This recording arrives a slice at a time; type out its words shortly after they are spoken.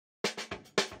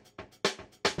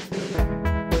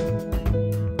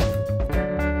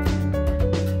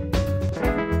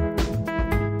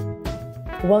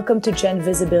Welcome to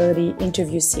GenVisibility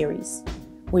interview series.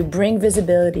 We bring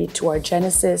visibility to our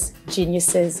genesis,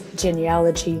 geniuses,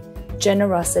 genealogy,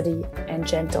 generosity, and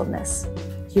gentleness.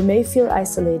 You may feel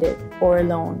isolated or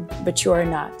alone, but you are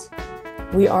not.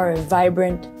 We are a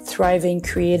vibrant, thriving,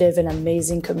 creative, and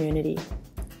amazing community.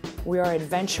 We are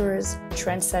adventurers,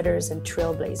 trendsetters, and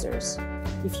trailblazers.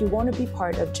 If you want to be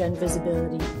part of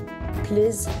GenVisibility,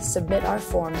 please submit our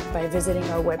form by visiting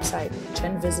our website,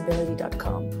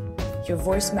 GenVisibility.com. Your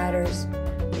voice matters,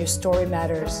 your story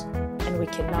matters, and we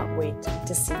cannot wait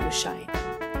to see you shine.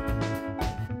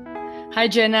 Hi,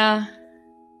 Jenna.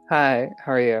 Hi,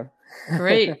 how are you?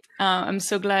 Great. I'm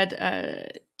so glad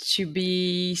to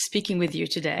be speaking with you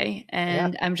today.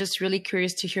 And I'm just really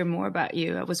curious to hear more about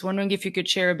you. I was wondering if you could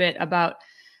share a bit about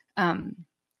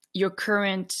your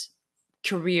current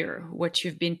career, what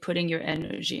you've been putting your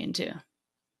energy into.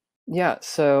 Yeah,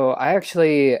 so I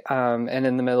actually am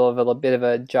in the middle of a little bit of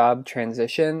a job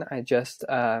transition. I just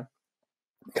got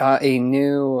a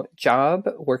new job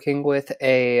working with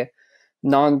a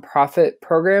nonprofit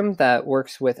program that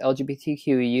works with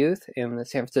LGBTQ youth in the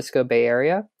San Francisco Bay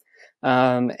Area.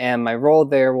 And my role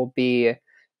there will be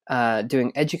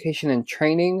doing education and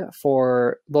training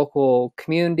for local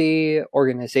community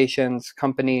organizations,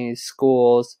 companies,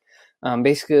 schools,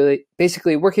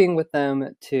 basically working with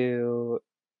them to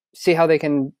see how they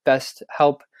can best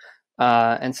help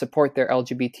and support their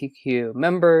LGBTQ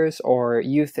members or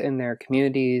youth in their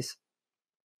communities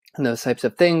and those types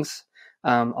of things.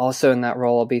 Also in that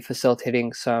role, I'll be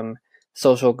facilitating some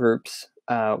social groups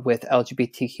with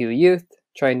LGBTQ youth,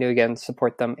 trying to, again,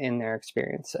 support them in their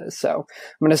experiences. So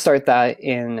I'm going to start that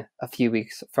in a few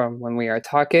weeks from when we are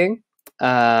talking. So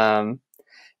I'm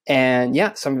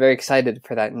very excited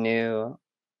for that new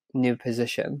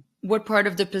position. What part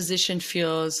of the position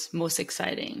feels most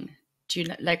exciting? Do you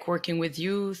like working with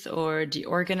youth or the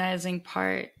organizing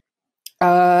part?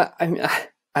 I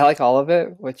like all of it,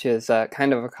 which is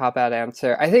kind of a cop-out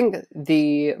answer. I think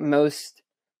the most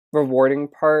rewarding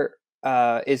part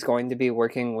is going to be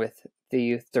working with the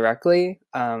youth directly,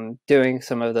 doing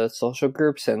some of those social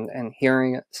groups and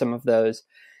hearing some of those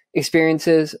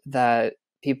experiences that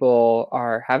people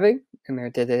are having in their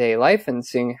day-to-day life and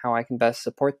seeing how I can best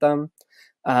support them.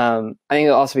 I think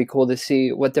it'll also be cool to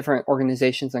see what different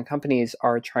organizations and companies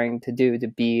are trying to do to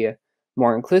be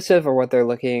more inclusive, or what they're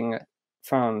looking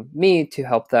from me to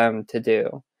help them to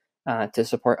do to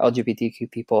support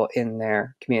LGBTQ people in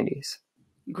their communities.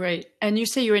 Great. And you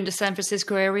say you're in the San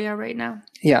Francisco area right now?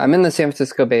 Yeah, I'm in the San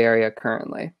Francisco Bay Area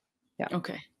currently. Yeah.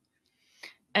 Okay.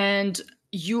 And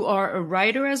you are a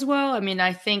writer as well? I mean,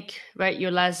 I think, right, your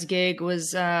last gig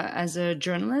was as a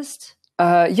journalist?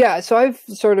 So I've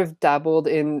sort of dabbled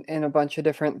in a bunch of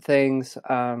different things.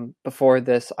 Before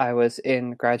this, I was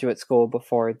in graduate school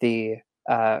before the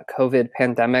COVID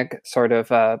pandemic sort of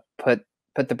put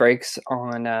the brakes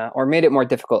on, or made it more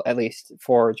difficult, at least,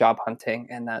 for job hunting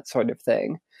and that sort of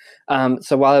thing.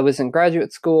 So while I was in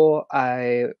graduate school,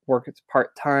 I worked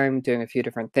part-time doing a few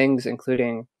different things,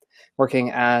 including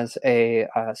working as a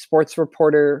sports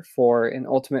reporter for an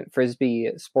Ultimate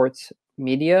Frisbee sports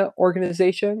media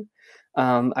organization.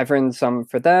 I've written some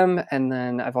for them, and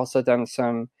then I've also done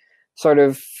some sort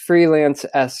of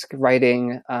freelance-esque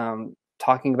writing,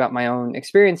 talking about my own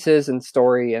experiences and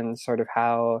story and sort of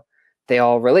how they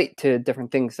all relate to different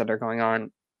things that are going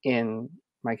on in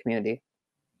my community.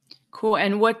 Cool.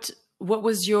 And what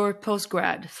was your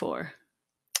postgrad for?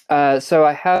 So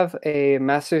I have a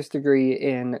master's degree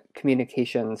in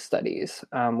communication studies,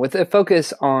 with a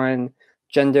focus on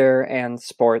gender and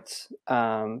sports,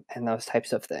 and those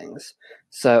types of things.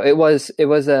 So it was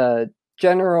a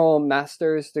general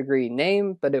master's degree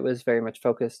name, but it was very much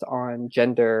focused on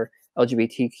gender,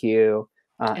 LGBTQ,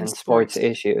 and sports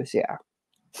issues. Yeah.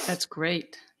 That's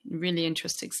great. Really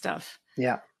interesting stuff.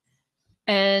 Yeah.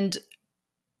 And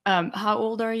how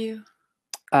old are you?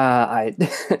 I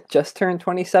just turned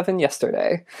 27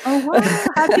 yesterday. Oh, wow.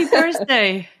 Happy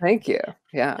birthday. Thank you.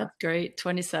 Yeah. That's great.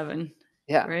 27.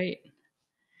 Yeah. Great.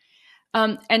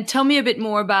 And tell me a bit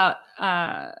more about,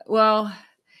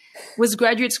 was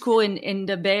graduate school in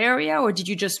the Bay Area, or did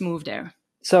you just move there?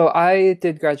 So I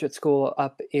did graduate school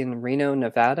up in Reno,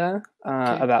 Nevada,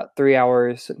 about 3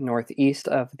 hours northeast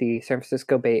of the San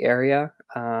Francisco Bay Area.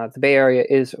 The Bay Area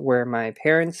is where my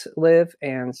parents live,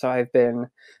 and so I've been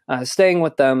staying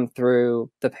with them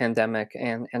through the pandemic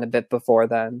and a bit before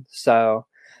then. So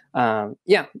San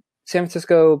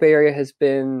Francisco Bay Area has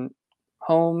been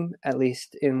home, at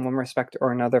least in one respect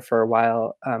or another, for a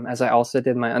while, as I also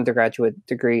did my undergraduate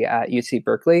degree at UC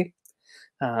Berkeley.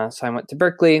 So I went to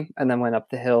Berkeley and then went up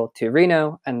the hill to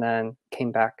Reno and then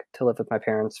came back to live with my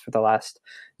parents for the last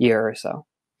year or so.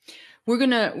 We're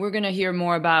gonna hear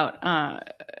more about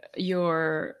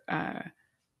your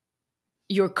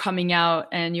your coming out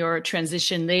and your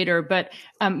transition later. But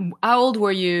how old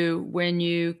were you when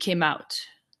you came out?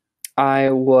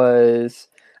 I was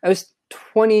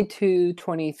 22,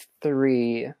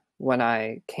 23 when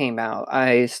I came out.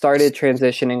 I started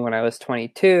transitioning when I was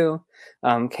 22,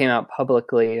 came out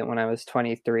publicly when I was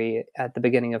 23 at the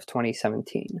beginning of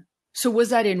 2017. So was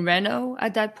that in Reno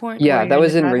at that point, or Yeah, that you're in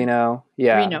was in Nevada? Reno.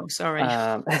 Yeah. Reno, sorry,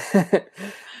 Um,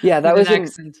 yeah, with an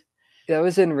accent. that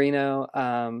was in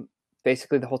Reno.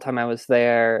 Basically the whole time I was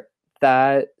there.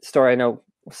 That story I know,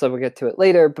 so we'll get to it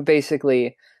later, but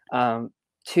basically,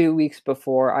 2 weeks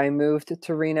before I moved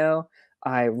to Reno,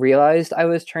 I realized I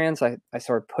was trans. I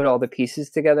sort of put all the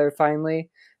pieces together finally.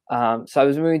 So I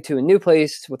was moving to a new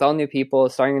place with all new people,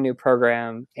 starting a new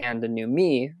program, and a new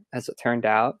me, as it turned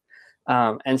out.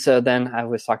 And so then I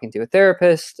was talking to a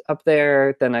therapist up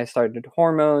there. Then I started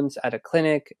hormones at a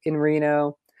clinic in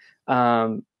Reno.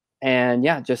 And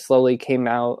yeah, just slowly came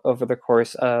out over the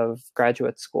course of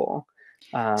graduate school.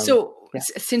 So Yeah.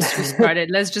 since we started,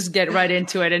 let's just get right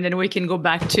into it, and then we can go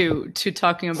back to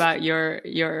talking about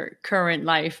your current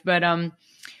life. But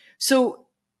so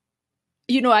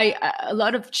a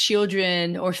lot of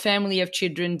children or family of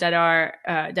children that are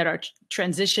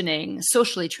transitioning,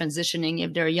 socially transitioning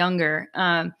if they're younger,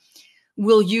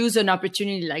 will use an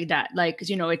opportunity like that, like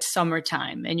it's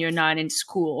summertime and you're not in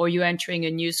school, or you're entering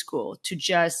a new school, to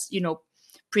just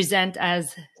present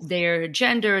as their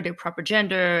gender, their proper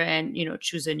gender, and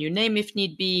choose a new name if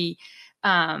need be,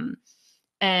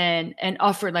 and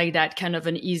offer like that kind of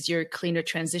an easier, cleaner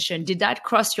transition. Did that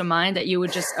cross your mind that you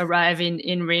would just arrive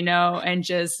in Reno and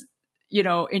just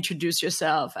introduce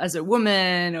yourself as a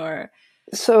woman, or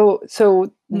So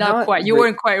not quite? You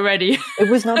weren't quite ready. It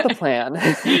was not the plan.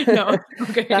 No,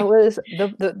 okay.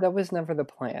 That was never the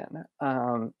plan.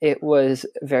 It was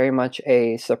very much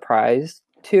a surprise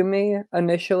to me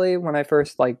initially when I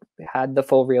first had the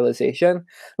full realization.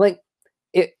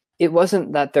 It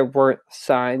wasn't that there weren't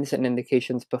signs and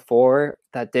indications before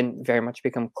that didn't very much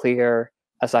become clear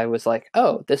as I was like,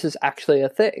 oh, this is actually a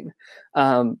thing.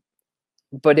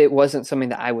 But it wasn't something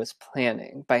that I was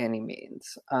planning by any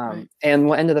means. Right. And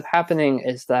what ended up happening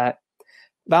is that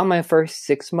about my first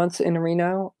 6 months in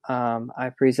Reno,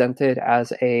 I presented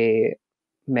as a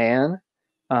man,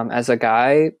 as a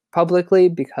guy publicly,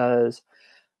 because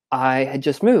I had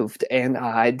just moved and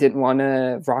I didn't want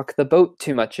to rock the boat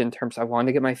too much in terms I wanted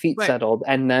to get my feet Right. settled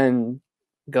and then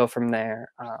go from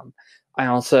there. I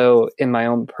also, in my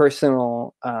own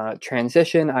personal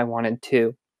transition, I wanted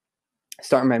to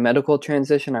start my medical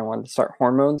transition. I wanted to start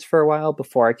hormones for a while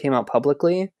before I came out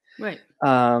publicly. Right.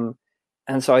 And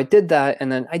so I did that.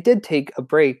 And then I did take a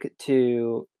break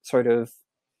to sort of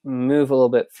move a little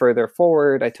bit further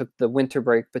forward. I took the winter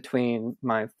break between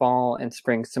my fall and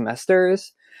spring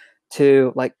semesters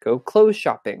to go clothes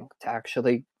shopping, to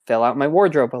actually fill out my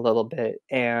wardrobe a little bit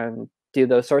and do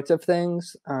those sorts of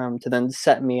things, to then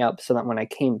set me up so that when I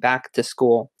came back to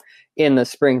school in the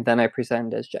spring, then I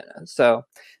presented as Jenna. So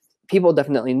people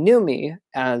definitely knew me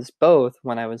as both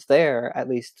when I was there, at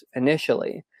least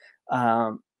initially.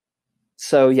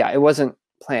 So yeah, it wasn't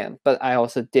planned, but I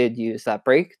also did use that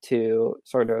break to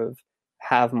sort of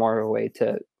have more of a way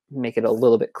to make it a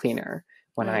little bit cleaner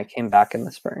when I came back in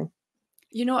the spring.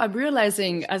 I'm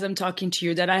realizing as I'm talking to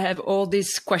you that I have all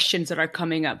these questions that are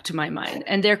coming up to my mind,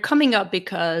 and they're coming up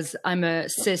because I'm a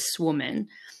cis woman,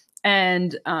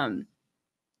 and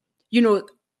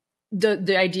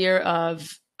the idea of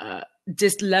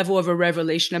this level of a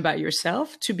revelation about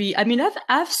yourself to be. I mean,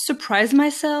 I've surprised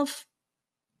myself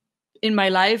in my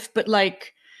life, but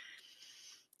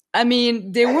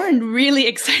they weren't really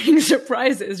exciting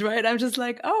surprises, right? I'm just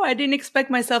like, oh, I didn't expect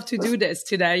myself to do this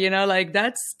today.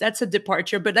 That's a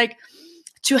departure. But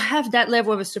to have that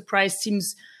level of a surprise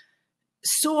seems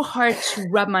so hard to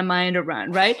wrap my mind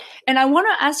around, right? And I want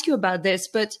to ask you about this,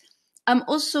 but I'm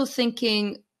also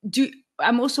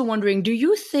wondering, do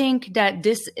you think that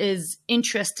this is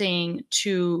interesting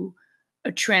to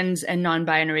a trans and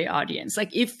non-binary audience?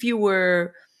 Like if you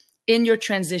were in your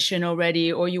transition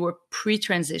already, or you were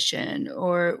pre-transition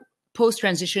or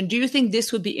post-transition, do you think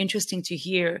this would be interesting to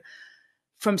hear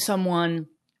from someone,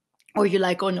 or you're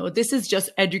like, oh no, this is just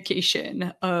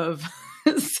education of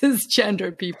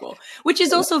cisgender people, which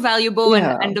is also valuable,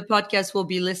 Yeah. and the podcast will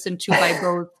be listened to by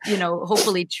both,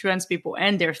 hopefully trans people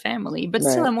and their family. But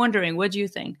still, I'm wondering, what do you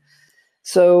think?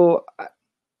 So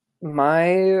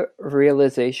my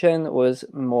realization was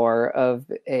more of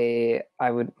I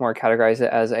would more categorize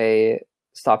it as a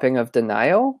stopping of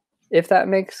denial. if that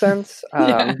makes sense.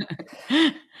 Yeah.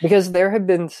 Because there have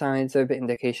been signs of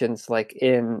indications like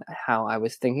in how I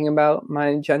was thinking about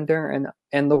my gender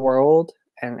and the world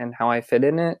and how I fit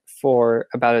in it for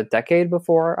about a decade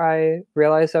before I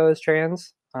realized I was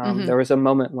trans. Hmm. There was a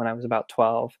moment when I was about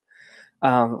 12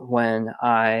 when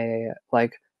I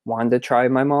like wanted to try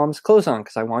my mom's clothes on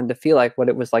because I wanted to feel like what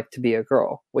it was like to be a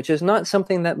girl, which is not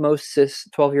something that most cis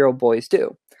 12-year-old boys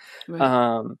do. Right.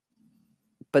 Um,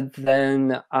 but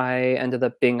then I ended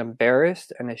up being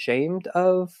embarrassed and ashamed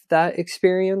of that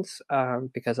experience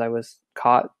because I was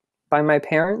caught by my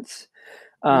parents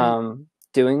Right.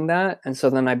 doing that. And so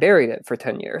then I buried it for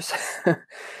 10 years.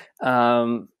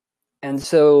 um, and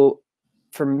so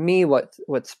for me, what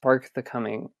sparked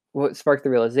the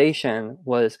realization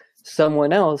was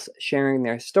someone else sharing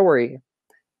their story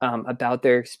about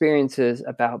their experiences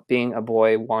about being a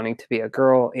boy wanting to be a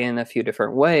girl in a few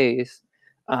different ways.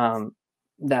 Um,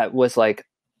 that was like,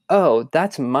 oh,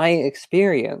 that's my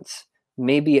experience.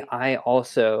 Maybe I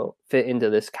also fit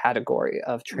into this category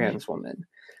of Right. trans woman.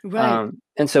 Right.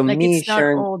 And so Like me it's not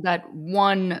sharing, all that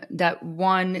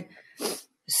one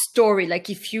story.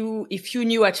 Like if you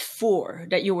knew at 4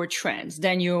 that you were trans,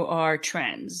 then you are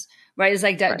trans, right? It's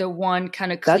like that, right, the one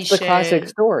kind of that's the classic cliche,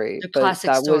 story, the but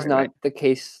classic that was story, not right? the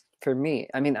case for me.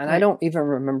 I mean, and I Right. don't even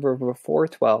remember before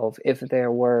 12 if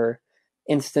there were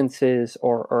instances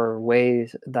or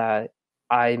ways that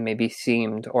I maybe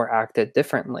seemed or acted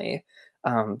differently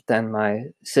than my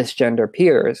cisgender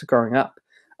peers growing up.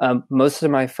 Most of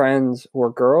my friends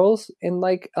were girls in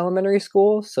like elementary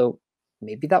school, so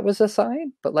maybe that was a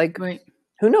sign, but like, Right.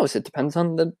 who knows? It depends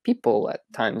on the people at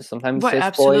times. Sometimes Right.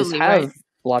 cis boys Absolutely. Right. have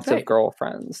lots of Right.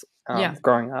 girlfriends Yeah.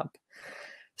 growing up.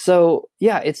 So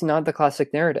yeah, it's not the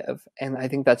classic narrative, and I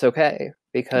think that's okay Right.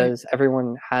 because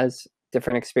everyone has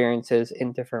different experiences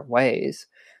in different ways.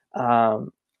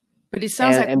 Um, But it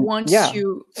sounds and like and once yeah,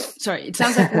 you, sorry, it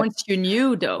sounds like once you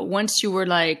knew though, once you were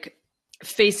like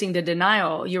facing the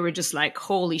denial, you were just like,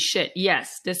 holy shit,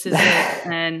 yes, this is it.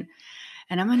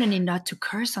 And I'm gonna need not to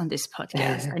curse on this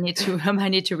podcast. I need to I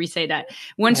need to re-say that.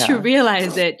 Once you yeah,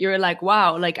 realize it, you're like,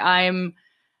 wow, like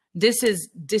this is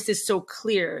so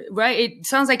clear, right? It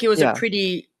sounds like it was a yeah.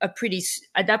 pretty at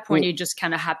that I point mean, it just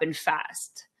kind of happened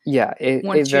fast yeah. It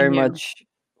once you very knew. much.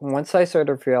 Once I sort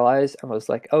of realized, I was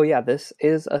like, oh yeah, this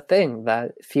is a thing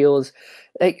that feels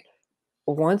like.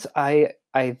 Once I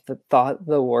thought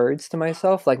the words to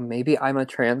myself, like maybe I'm a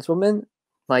trans woman,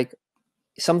 like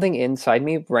something inside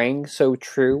me rang so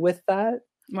true with that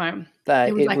Right. It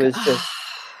that was it like was just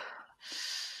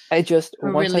I just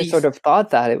a once I sort release. of thought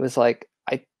that it was like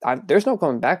there's no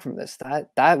going back from this.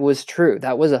 That was true.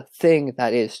 That was a thing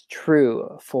that is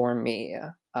true for me.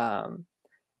 And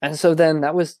so then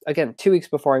that was again 2 weeks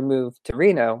before I moved to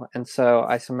Reno, and so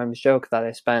I sometimes joke that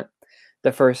I spent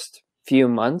the first few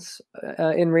months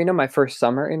in Reno, my first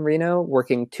summer in Reno,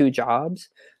 working two jobs.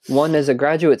 One as a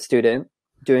graduate student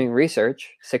doing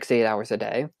research 6 to 8 hours a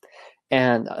day,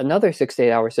 and another 6 to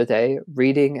 8 hours a day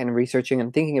reading and researching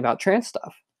and thinking about trans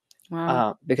stuff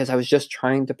Wow. because I was just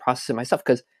trying to process it myself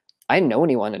because I didn't know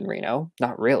anyone in Reno,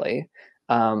 not really.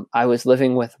 I was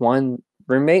living with one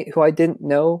roommate who I didn't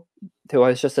know, who I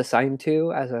was just assigned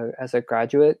to as a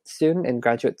graduate student in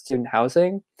graduate student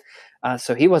housing.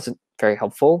 So he wasn't very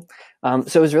helpful.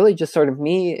 So it was really just sort of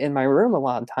me in my room a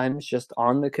lot of times, just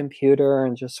on the computer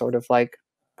and just sort of like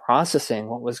processing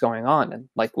what was going on and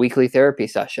like weekly therapy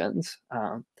sessions.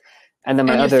 And then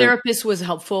my And your other, therapist was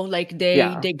helpful. Like they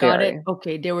yeah, they got it. very.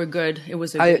 Okay, they were good. It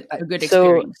was a I, good I a good so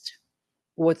experience.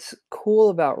 what's cool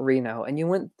about Reno, and you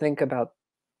wouldn't think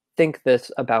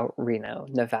this about Reno,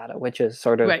 Nevada, which is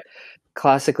sort of Right.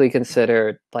 classically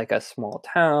considered like a small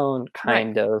town, Right.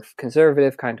 kind of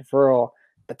conservative, kind of rural,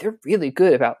 but they're really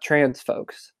good about trans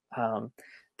folks.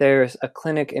 There's a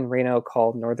clinic in Reno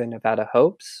called Northern Nevada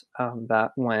Hopes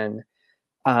that when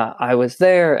I was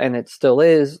there, and it still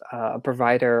is a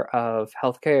provider of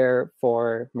healthcare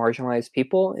for marginalized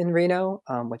people in Reno,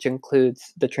 which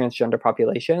includes the transgender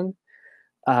population.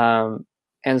 Um,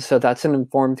 and so that's an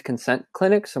informed consent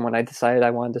clinic. So when I decided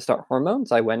I wanted to start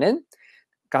hormones, I went in,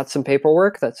 got some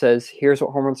paperwork that says, here's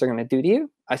what hormones are going to do to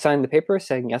you. I signed the paper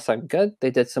saying, yes, I'm good. They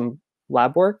did some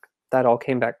lab work. That all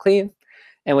came back clean.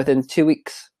 And within 2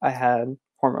 weeks, I had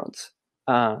hormones,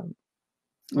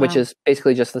 which Wow. is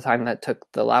basically just the time that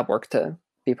took the lab work to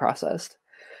be processed.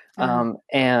 Yeah.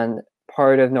 And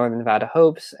part of Northern Nevada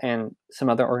Hopes and some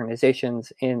other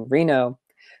organizations in Reno,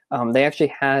 they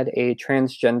actually had a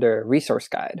transgender resource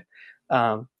guide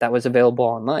that was available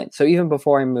online. So even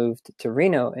before I moved to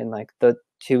Reno, in like the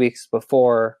 2 weeks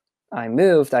before I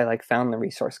moved, I like found the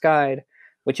resource guide,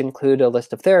 which included a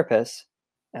list of therapists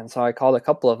And so I called a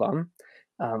couple of them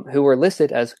who were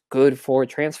listed as good for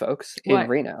trans folks in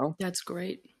Reno. That's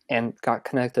great. And got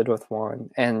connected with one.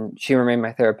 And she remained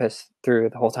my therapist through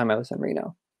the whole time I was in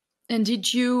Reno. And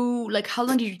how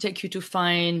long did it take you to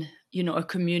find, a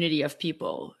community of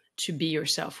people to be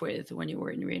yourself with when you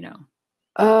were in Reno?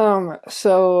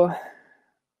 So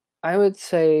I would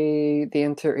say the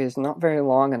answer is not very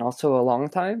long and also a long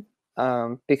time.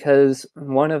 Because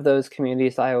one of those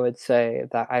communities I would say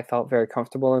that I felt very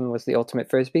comfortable in was the Ultimate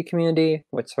Frisbee community,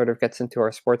 which sort of gets into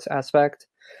our sports aspect,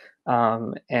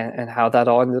 and how that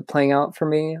all ended up playing out for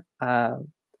me.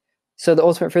 So the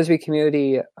Ultimate Frisbee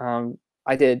community,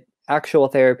 I did actual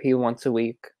therapy once a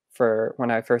week for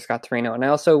when I first got to Reno. And I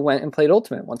also went and played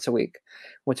Ultimate once a week,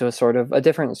 which was sort of a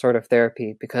different sort of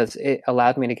therapy because it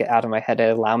allowed me to get out of my head.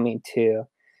 It allowed me to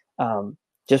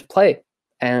just play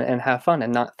and have fun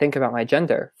and not think about my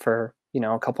gender for,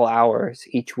 a couple hours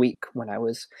each week when I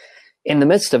was in the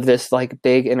midst of this like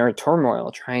big inner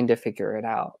turmoil trying to figure it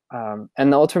out.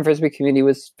 And the Ultimate Frisbee community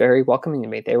was very welcoming to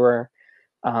me. They were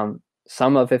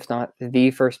some of, if not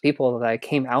the first people that I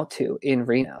came out to in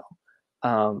Reno,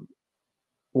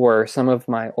 were some of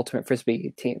my Ultimate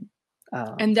Frisbee team.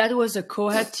 And that was a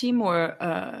co-ed team or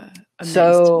a men's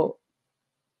team?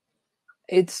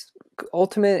 It's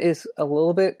Ultimate is a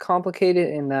little bit complicated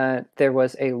in that there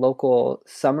was a local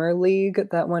summer league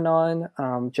that went on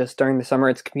just during the summer.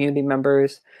 It's community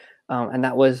members, and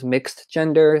that was mixed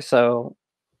gender, so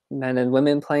men and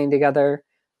women playing together.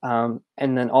 And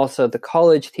then also the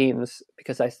college teams,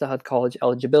 because I still had college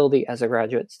eligibility as a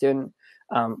graduate student,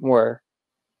 were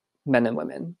men and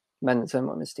women, men's and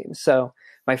women's teams. So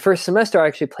my first semester, I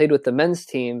actually played with the men's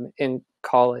team in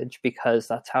college because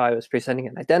that's how I was presenting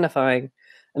and identifying.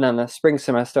 And then the spring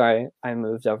semester, I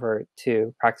moved over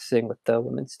to practicing with the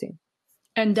women's team.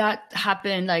 And that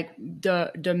happened like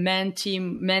the men's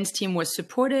team was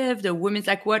supportive. The women's,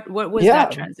 like what was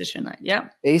that transition like? Yeah,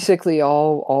 basically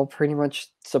all pretty much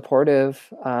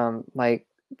supportive. Like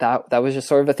that was just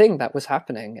sort of a thing that was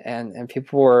happening, and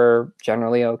people were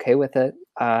generally okay with it.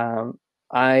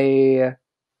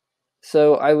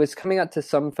 So I was coming out to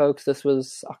some folks. This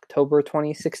was October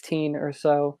 2016 or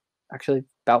so, actually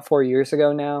about 4 years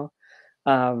ago now.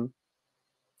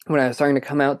 When I was starting to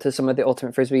come out to some of the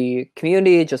Ultimate Frisbee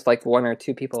community, just like one or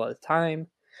two people at a time.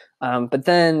 But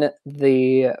then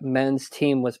the men's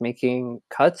team was making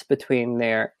cuts between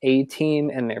their A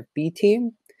team and their B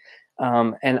team.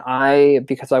 And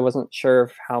because I wasn't sure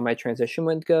of how my transition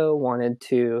would go, wanted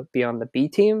to be on the B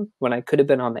team when I could have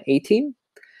been on the A team.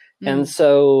 And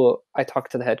so I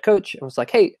talked to the head coach and was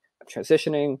like, hey, I'm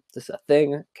transitioning. This is a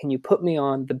thing. Can you put me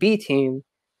on the B team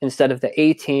instead of the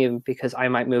A team, because I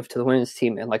might move to the women's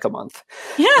team in like a month?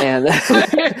 Yeah. And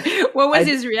what was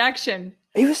his reaction?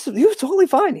 He was totally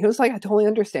fine. He was like, I totally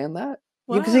understand that.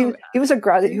 Wow. Because he was a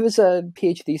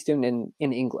PhD student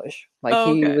in English.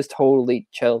 Like he was totally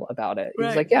chill about it. He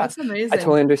was like, yeah, I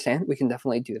totally understand. We can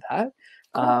definitely do that.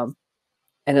 Cool.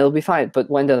 And it'll be fine. But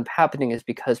what ended up happening is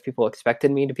because people expected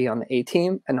me to be on the A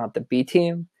team and not the B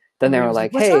team, then they were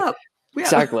like, hey,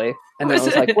 exactly. And then I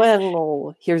was like,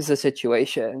 well, here's the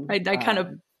situation. I kind of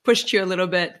pushed you a little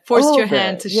bit, forced your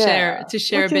hand to share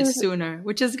a bit sooner,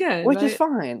 which is good. Which is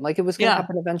fine. Like it was going to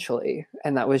happen eventually.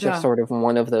 And that was just sort of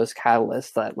one of those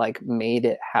catalysts that like made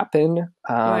it happen.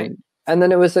 And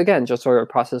then it was, again, just sort of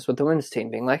a process with the women's team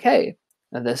being like, hey,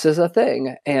 this is a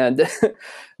thing. And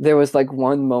there was like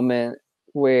one moment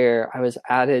where I was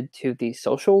added to the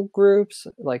social groups,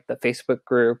 like the Facebook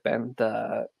group and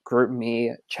the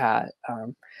GroupMe chat.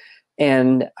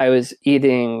 And I was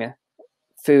eating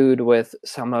food with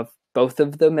some of both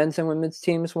of the men's and women's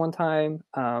teams one time.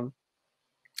 And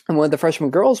one of the freshman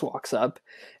girls walks up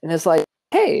and is like,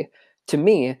 hey, to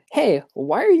me, hey,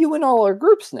 why are you in all our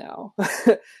groups now?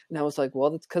 And I was like,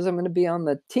 well, that's because I'm going to be on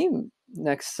the team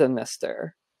next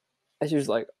semester. And she was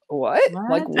like, what?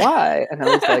 Like, why? And I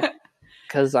was like,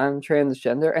 because I'm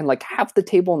transgender. And like half the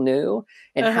table knew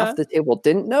and half the table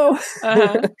didn't know.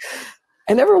 And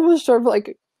everyone was sort of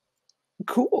like,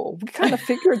 cool, we kind of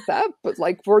figured that, but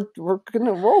like we're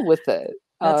gonna roll with it.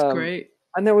 That's great.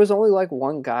 And there was only like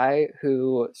one guy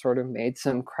who sort of made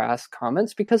some crass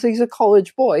comments because he's a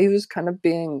college boy. He was kind of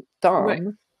being dumb. Right.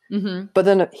 Mm-hmm. But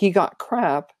then he got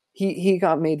crap. He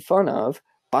got made fun of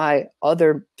by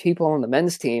other people on the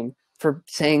men's team for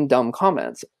saying dumb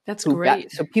comments. That's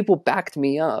great. So people backed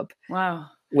me up. Wow.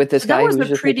 With this guy. That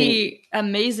was a pretty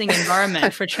amazing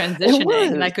environment for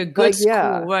transitioning, like a good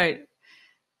school, right?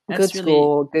 That's good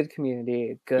school, good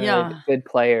community, good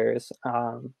players.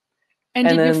 And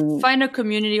did you find a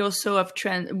community also of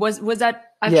trans? Was that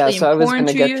actually important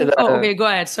to you? To the okay, go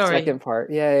ahead. Sorry. Second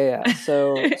part. Yeah.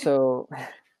 So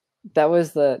that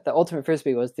was the ultimate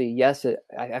frisbee was the yes.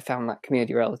 I found that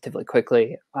community relatively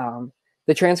quickly.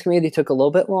 The trans community took a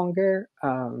little bit longer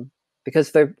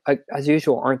because there, as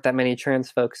usual, aren't that many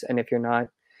trans folks, and if you're not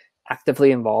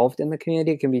actively involved in the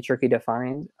community, it can be tricky to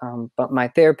find. But my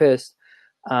therapist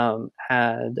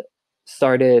had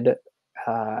started,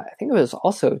 I think it was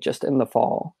also just in the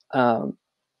fall,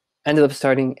 ended up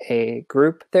starting a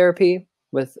group therapy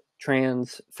with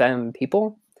trans femme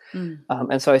people. Mm.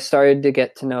 And so I started to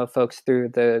get to know folks through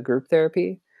the group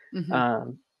therapy.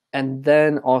 Mm-hmm. And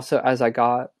then also as I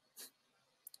got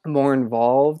more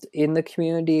involved in the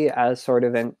community as sort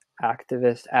of an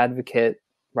activist, advocate,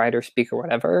 writer, speaker,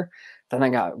 whatever, then I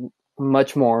got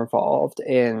much more involved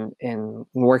in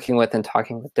working with and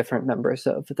talking with different members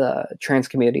of the trans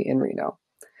community in Reno.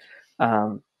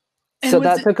 And So was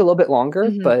that it, took a little bit longer,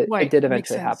 mhm, but it right, did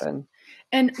makes eventually sense. happen.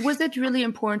 And was it really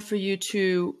important for you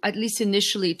to, at least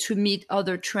initially, to meet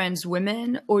other trans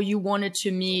women, or you wanted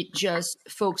to meet just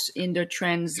folks in the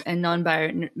trans and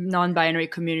non-binary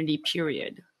community,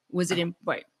 period? Was it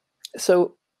right?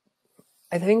 So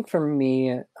I think for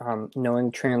me,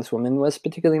 knowing trans women was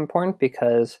particularly important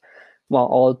because while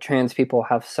all trans people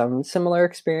have some similar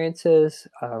experiences,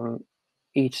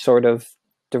 each sort of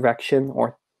direction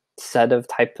or set of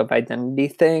type of identity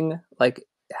thing like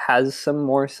has some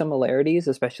more similarities,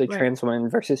 especially Right. trans women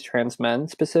versus trans men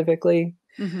specifically.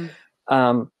 Mm-hmm.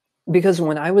 Um, because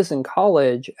when I was in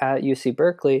college at UC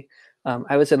Berkeley,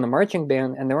 I was in the marching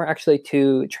band, and there were actually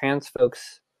two trans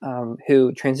folks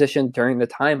who transitioned during the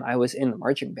time I was in the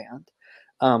marching band,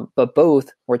 but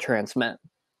both were trans men.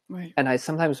 Right. And I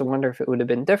sometimes wonder if it would have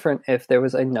been different if there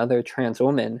was another trans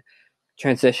woman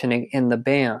transitioning in the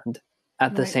band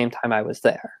at the Right. same time I was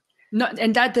there. No,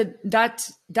 and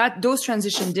those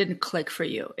transition didn't click for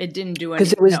you. It didn't do Because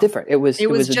anything. it was No, different. It was it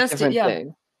was a just different yeah,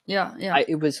 thing. yeah, yeah. I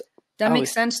it was That I makes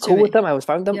was sense to cool with me. them. I was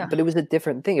fine with them, Yeah. but it was a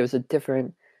different thing. It was a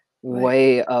different Right.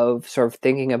 way of sort of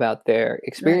thinking about their Right.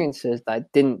 experiences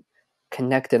that didn't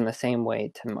connect in the same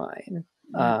way to mine.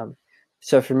 Right.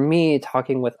 So for me,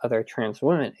 talking with other trans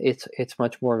women, it's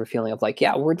much more of a feeling of like,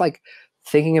 yeah, we're like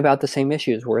thinking about the same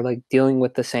issues. We're like dealing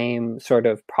with the same sort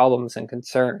of problems and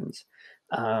concerns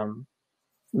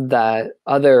that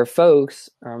other folks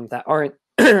that aren't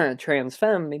trans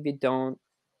femme maybe don't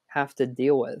have to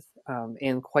deal with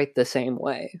in quite the same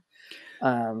way.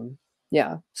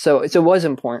 Yeah, so it was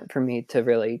important for me to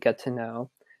really get to know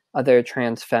other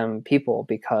trans femme people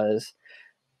because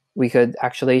we could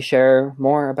actually share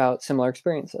more about similar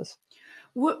experiences.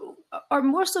 What are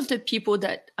most of the people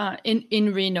that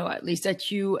in Reno, at least,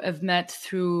 that you have met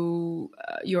through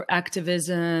your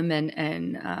activism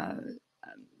and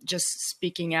just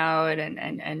speaking out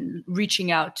and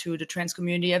reaching out to the trans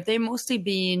community, have they mostly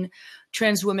been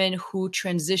trans women who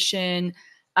transition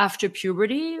after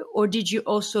puberty, or did you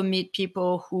also meet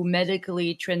people who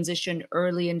medically transitioned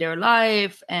early in their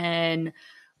life and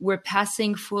were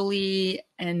passing fully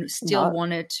and still Not,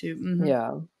 wanted to? Mhm.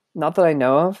 yeah, not that I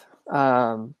know of.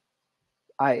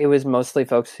 It was mostly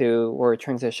folks who were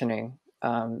transitioning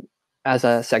as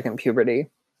a second puberty.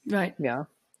 Right. Yeah.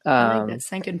 I like that. Um,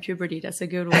 Second puberty. That's a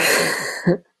good way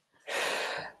to.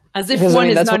 As if because I one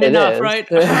mean is that's not what it enough, is.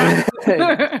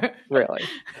 right? Really.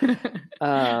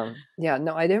 Yeah,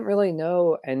 no, I didn't really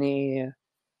know any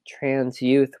trans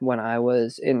youth when I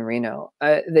was in Reno.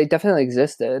 They definitely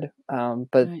existed, but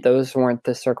Right. those weren't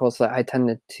the circles that I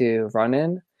tended to run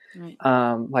in. Right.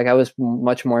 Like I was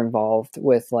much more involved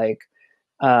with like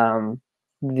um,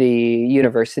 the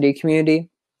university community.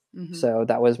 Hmm. So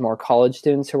that was more college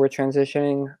students who were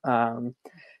transitioning.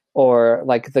 Or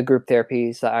like the group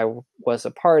therapies that I was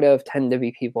a part of tend to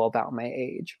be people about my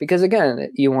age. Because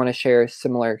again, you want to share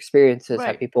similar experiences, have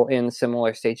Right. people in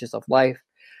similar stages of life.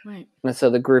 Right. And so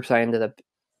the groups I ended up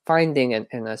finding and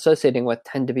associating with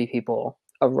tend to be people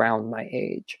around my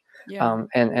age Yeah.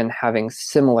 and having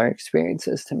similar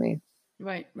experiences to me.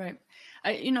 Right. Right.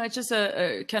 It's just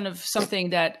a kind of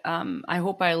something that I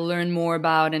hope I learn more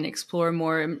about and explore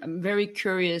more. I'm very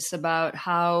curious about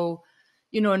how,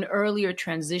 an earlier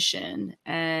transition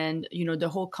and, the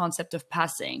whole concept of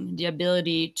passing, the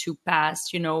ability to pass,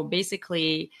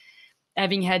 basically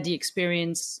having had the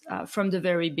experience from the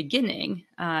very beginning,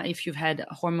 if you've had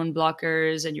hormone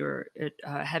blockers and you're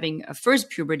having a first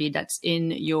puberty that's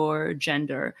in your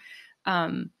gender,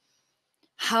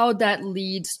 how that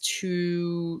leads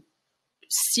to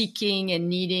seeking and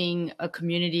needing a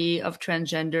community of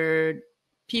transgendered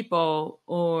people,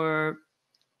 or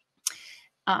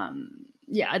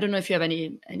yeah, I don't know if you have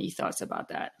any thoughts about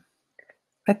that.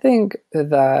 I think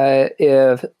that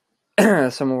if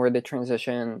someone were to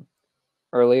transition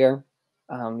earlier,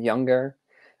 younger,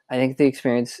 I think the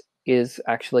experience is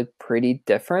actually pretty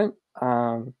different,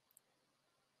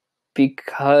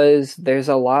 because there's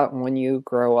a lot when you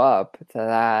grow up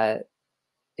that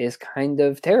is kind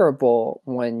of terrible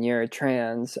when you're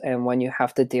trans, and when you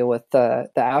have to deal with the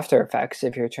after effects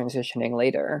if you're transitioning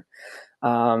later.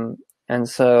 And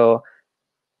so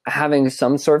having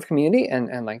some sort of community,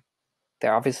 and like,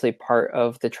 they're obviously part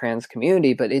of the trans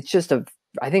community, but it's just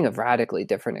I think a radically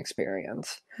different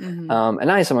experience. And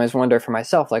I sometimes wonder for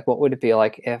myself, like, what would it be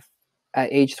like if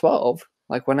at age 12,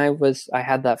 like when I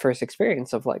had that first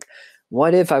experience of like,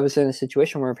 what if I was in a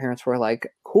situation where parents were like,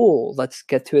 cool, let's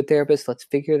get to a therapist, let's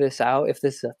figure this out. If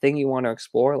this is a thing you want to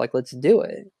explore, like, let's do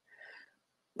it.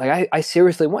 Like, I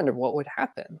seriously wonder what would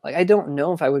happen. Like, I don't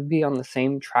know if I would be on the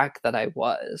same track that I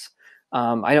was.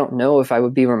 I don't know if I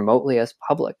would be remotely as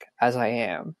public as I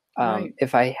am. Right.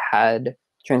 If I had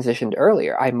transitioned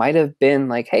earlier, I might have been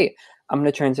like, hey, I'm going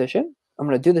to transition, I'm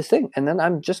going to do this thing, and then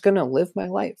I'm just going to live my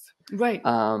life. Right.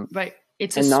 Right.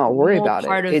 It's and a not worry about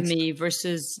part it. of me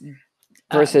versus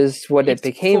what it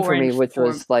became for me, which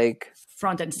was like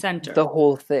front and center, the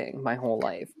whole thing, my whole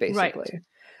life, basically.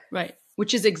 Right.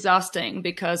 Which is exhausting,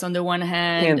 because on the one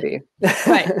hand, can be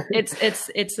right.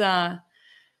 It's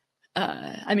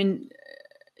I mean,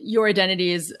 your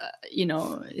identity is,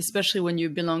 especially when you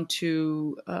belong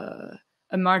to a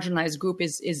marginalized group,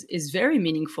 is very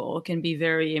meaningful. It can be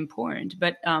very important,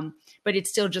 but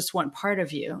it's still just one part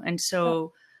of you, and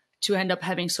so to end up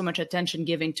having so much attention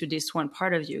given to this one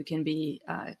part of you can be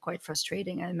quite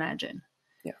frustrating, I imagine.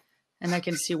 Yeah, and I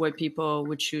can see why people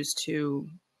would choose to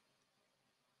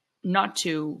not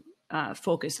to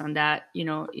focus on that,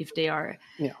 if they are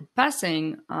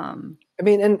passing. I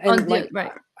mean, and like,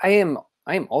 right. I am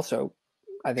also,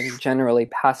 I think, generally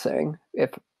passing.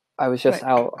 If I was just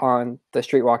out on the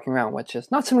street walking around, which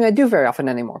is not something I do very often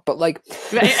anymore, but like,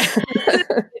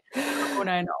 when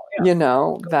I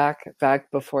know,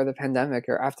 back before the pandemic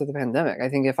or after the pandemic, I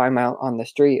think if I'm out on the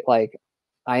street, like,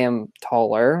 I am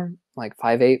taller, like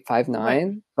 5'8",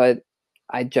 5'9", but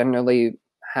I generally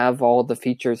have all the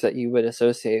features that you would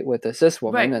associate with a cis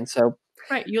woman. And so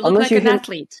you look like an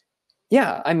athlete.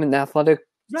 Yeah, I'm an athletic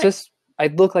cis. I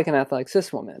look like an athletic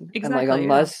cis woman. Exactly, and like,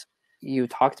 unless you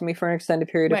talk to me for an extended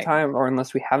period of time, or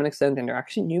unless we have an extended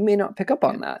interaction, you may not pick up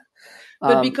on that.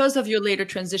 But because of your later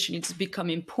transition, it's become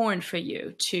important for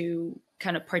you to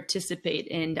kind of participate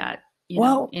in that,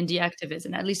 in the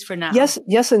activism, at least for now.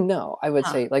 Yes and no, I would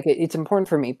say. Like, it's important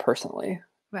for me personally.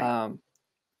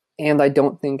 And I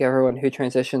don't think everyone who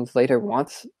transitions later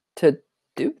wants to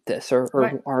do this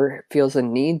or feels a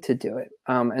need to do it.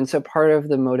 And so part of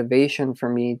the motivation for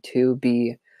me to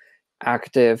be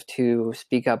active, to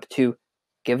speak up, to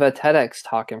give a TEDx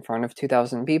talk in front of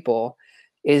 2,000 people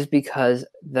is because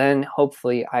then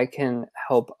hopefully I can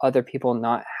help other people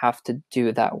not have to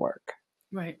do that work.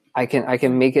 Right. I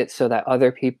can make it so that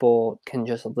other people can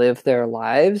just live their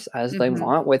lives as they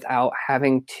want without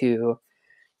having to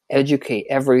educate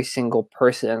every single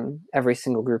person, every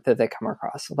single group that they come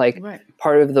across. Like,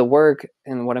 part of the work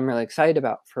and what I'm really excited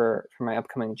about for my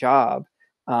upcoming job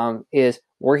is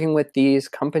working with these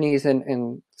companies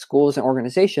and schools and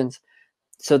organizations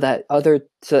so that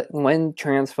when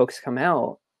trans folks come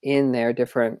out in their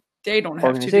different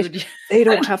organizations, they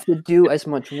don't have to do as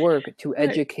much work to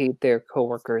educate their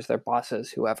coworkers, their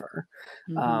bosses, whoever.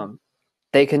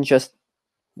 They can just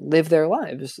live their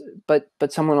lives, but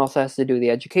someone also has to do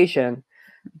the education.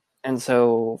 And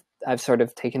so I've sort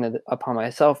of taken it upon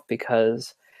myself,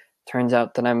 because it turns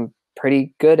out that I'm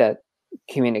pretty good at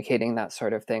communicating that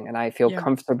sort of thing, and I feel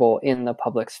comfortable in the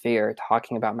public sphere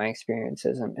talking about my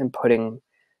experiences and putting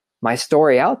my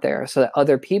story out there so that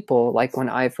other people, like when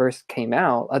I first came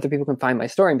out, other people can find my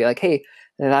story and be like, hey,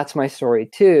 that's my story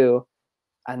too,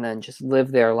 and then just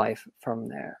live their life from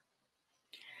there.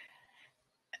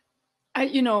 I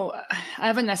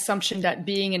have an assumption that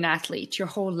being an athlete your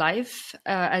whole life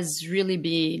has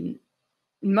really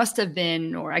must have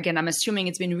been, or again, I'm assuming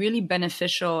it's been really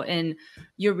beneficial in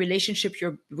your relationship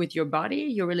with your body,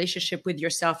 your relationship with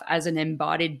yourself as an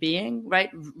embodied being, right?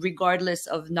 Regardless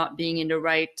of not being in the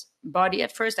right body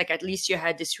at first, like, at least you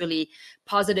had this really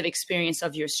positive experience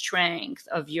of your strength,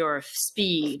 of your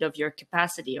speed, of your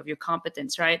capacity, of your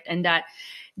competence, right? And that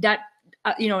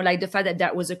like the fact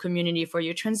that was a community for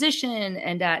your transition,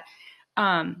 and that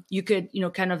you could,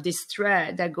 kind of this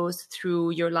thread that goes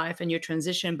through your life and your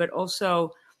transition, but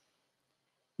also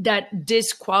that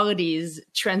these qualities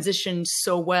transition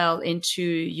so well into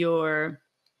your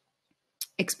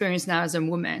experience now as a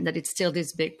woman, that it's still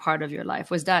this big part of your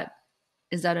life. Was that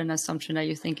is that an assumption that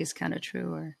you think is kind of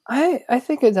true? Or I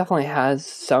think it definitely has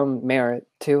some merit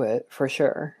to it for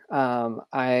sure.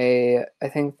 I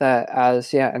think that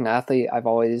as an athlete, I've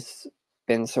always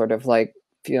been sort of like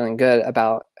feeling good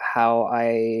about how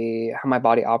my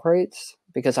body operates,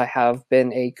 because I have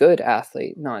been a good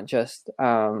athlete, not just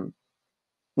another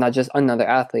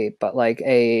athlete, but like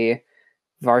a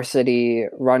varsity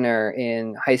runner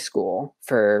in high school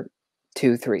for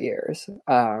 2-3 years.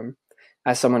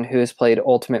 As someone who has played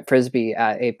ultimate frisbee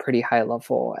at a pretty high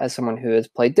level, as someone who has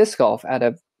played disc golf at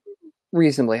a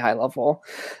reasonably high level,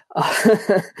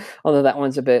 although that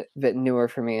one's a bit newer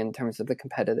for me in terms of the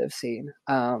competitive scene.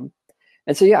 And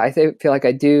so I feel like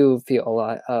I do feel a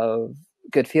lot of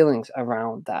good feelings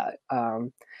around that.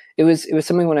 It was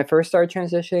something when I first started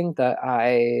transitioning that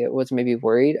I was maybe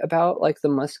worried about, like the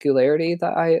muscularity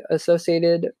that I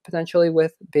associated potentially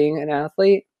with being an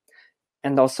athlete.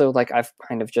 And also, like, I've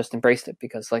kind of just embraced it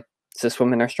because, like, cis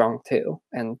women are strong too,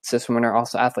 and cis women are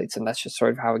also athletes, and that's just sort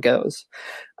of how it goes.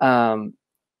 And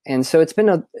so it's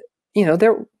been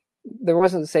there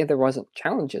wasn't to say there wasn't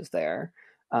challenges there,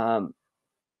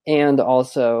 and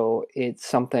also it's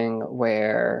something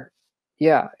where,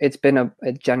 it's been a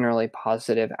generally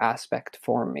positive aspect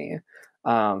for me,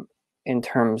 in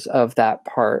terms of that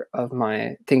part of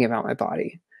my thinking about my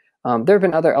body. There have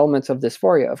been other elements of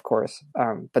dysphoria, of course,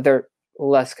 but they're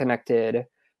less connected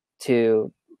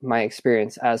to my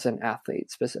experience as an athlete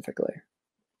specifically.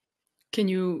 can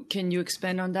you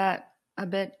expand on that a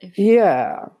bit, if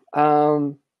Yeah.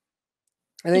 I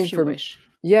think if you wish?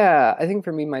 I think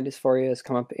for me, my dysphoria has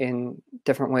come up in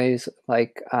different ways.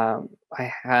 Like, I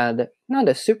had not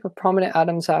a super prominent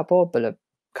Adam's apple, but a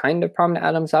kind of prominent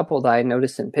Adam's apple that I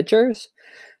noticed in pictures,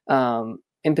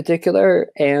 in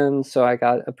particular. And so I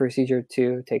got a procedure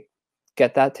to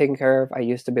get that taken care of. I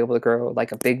used to be able to grow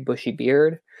like a big bushy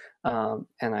beard, and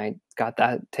I got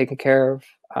that taken care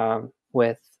of,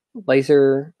 with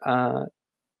laser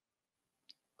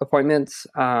appointments,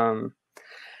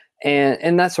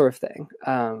 and that sort of thing.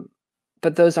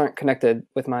 But those aren't connected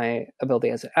with my ability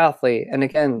as an athlete. And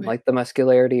again, Right. like the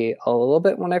muscularity a little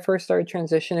bit when I first started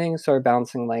transitioning, started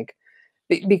balancing, like,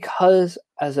 because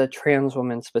as a trans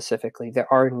woman specifically, there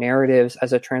are narratives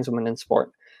as a trans woman in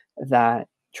sport that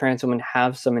trans women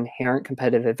have some inherent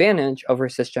competitive advantage over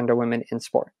cisgender women in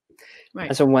sport. Right.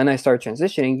 And so when I start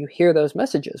transitioning, you hear those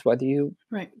messages, whether you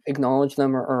Right. acknowledge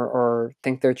them or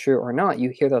think they're true or not,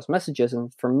 you hear those messages.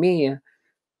 And for me,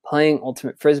 playing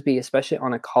ultimate frisbee, especially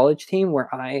on a college team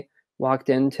where I walked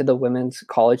into the women's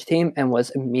college team and was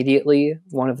immediately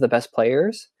one of the best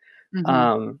players,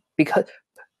 because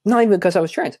not even because I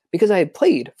was trans, because I had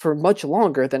played for much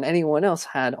longer than anyone else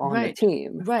had on the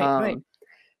team. Right.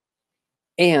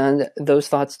 And those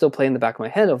thoughts still play in the back of my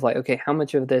head of like, okay, how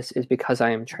much of this is because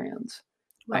I am trans?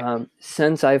 Right.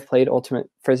 Since I've played ultimate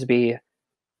frisbee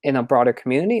in a broader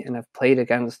community and I've played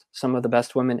against some of the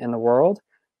best women in the world,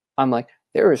 I'm like,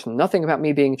 there is nothing about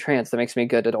me being trans that makes me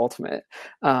good at ultimate.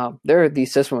 There are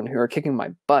these cis women who are kicking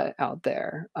my butt out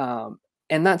there,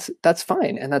 and that's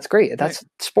fine and that's great. That's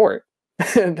sport.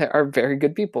 There are very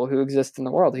good people who exist in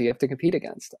the world who you have to compete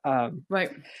against.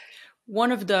 Right.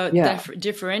 One of the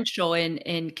differential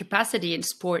in capacity in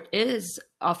sport is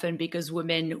often because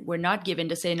women were not given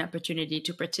the same opportunity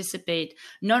to participate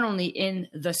not only in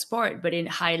the sport but in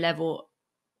high level,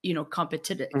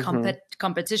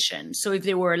 competition. So if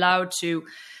they were allowed to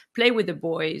play with the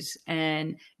boys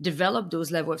and develop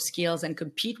those level of skills and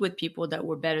compete with people that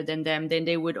were better than them, then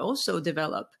they would also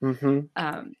develop.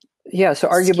 So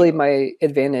arguably my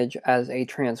advantage as a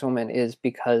trans woman is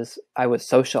because I was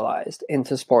socialized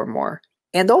into sport more.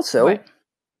 And also,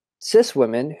 cis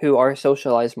women who are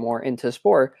socialized more into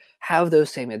sport have those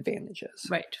same advantages.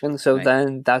 Right. And so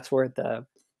then that's where the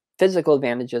physical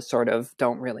advantages sort of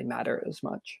don't really matter as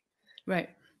much. Right.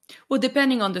 Well,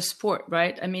 depending on the sport,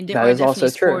 right? I mean, there that are is definitely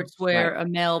also sports true. where a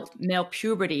male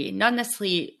puberty, not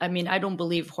necessarily, I mean, I don't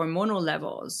believe hormonal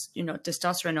levels,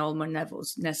 testosterone hormone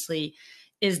levels necessarily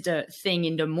is the thing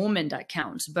in the moment that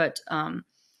counts. But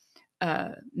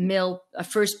a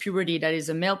first puberty that is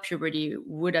a male puberty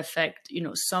would affect,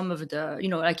 some of the,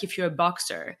 like if you're a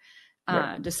boxer,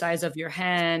 the size of your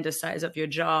hand, the size of your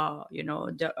jaw,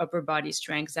 the upper body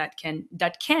strength that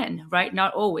can, right?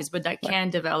 Not always, but that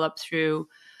can develop through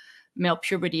male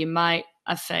puberty might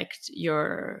affect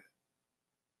your.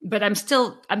 But I'm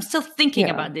still thinking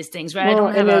about these things, right? Well,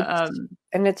 I don't have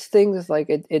and it's things like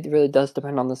it really does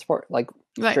depend on the sport. Like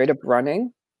straight up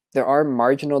running, there are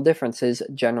marginal differences,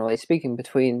 generally speaking,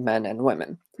 between men and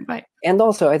women. Right. And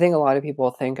also, I think a lot of people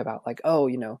think about like,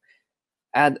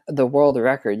 at the world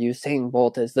record, Usain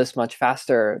Bolt is this much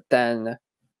faster than,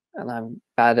 and I'm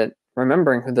bad at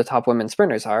remembering who the top women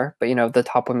sprinters are, but the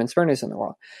top women sprinters in the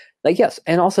world. Like, yes,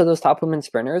 and also those top women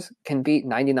sprinters can beat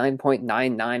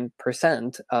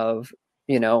 99.99% of,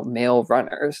 male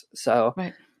runners. So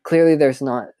Right. clearly there's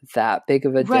not that big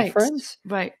of a Right. difference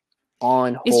Right.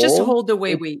 on It's just whole. whole the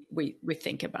way we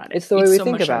think about it. It's the way It's we so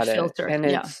think much our about it. filter. And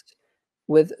Yeah. it's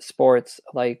with sports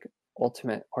like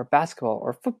ultimate or basketball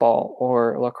or football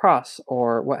or lacrosse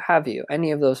or what have you,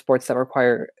 any of those sports that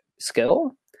require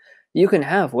skill, you can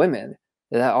have women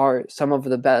that are some of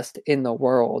the best in the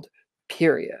world,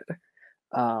 period.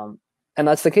 And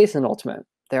that's the case in ultimate.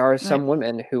 There are some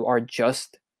women who are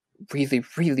just really,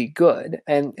 really good.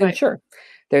 And sure,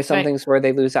 there's some things where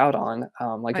they lose out on,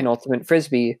 like in ultimate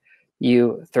frisbee,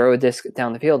 you throw a disc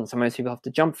down the field and sometimes people have to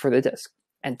jump for the disc.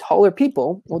 And taller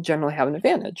people will generally have an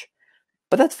advantage.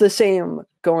 But that's the same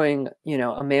going,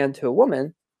 a man to a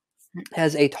woman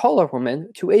as a taller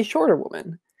woman to a shorter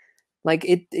woman. Like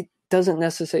it doesn't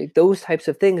necessarily, those types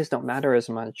of things don't matter as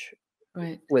much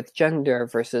with gender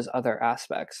versus other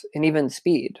aspects. And even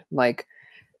speed. Like,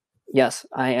 yes,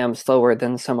 I am slower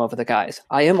than some of the guys.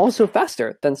 I am also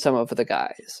faster than some of the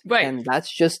guys. Right. And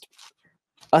that's just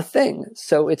a thing.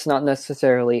 So it's not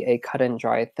necessarily a cut and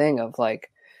dry thing of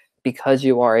like, because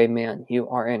you are a man, you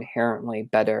are inherently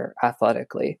better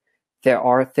athletically. There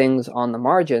are things on the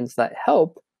margins that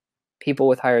help people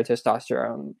with higher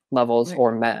testosterone levels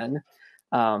or men.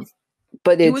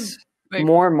 But it's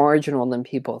more marginal than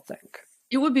people think.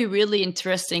 It would be really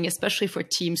interesting, especially for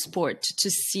team sport,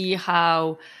 to see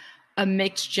how a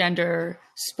mixed gender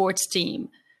sports team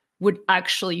would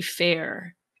actually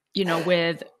fare,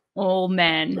 with all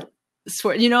men.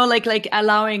 Like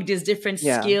allowing this different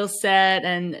skill set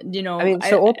and, I mean,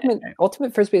 so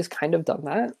ultimate frisbee has kind of done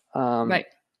that.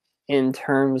 In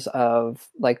terms of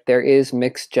like there is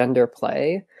mixed gender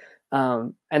play.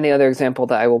 And the other example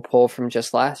that I will pull from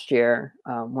just last year,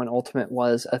 when ultimate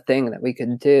was a thing that we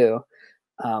could do,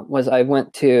 was I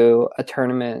went to a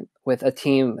tournament with a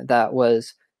team that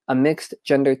was a mixed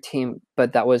gender team,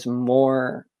 but that was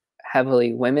more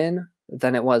heavily women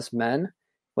than it was men,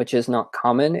 which is not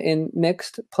common in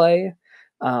mixed play.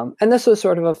 And this was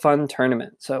sort of a fun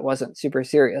tournament, so it wasn't super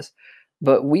serious.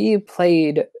 But we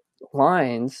played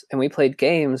lines and we played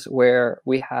games where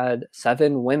we had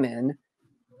seven women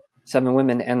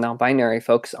and non-binary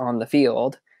folks on the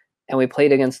field. And we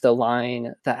played against a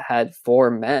line that had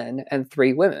 4 men and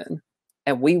 3 women.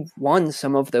 And we won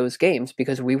some of those games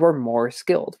because we were more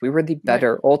skilled. We were the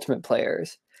better ultimate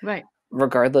players,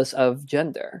 regardless of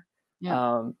gender.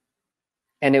 Yeah.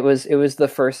 And it was the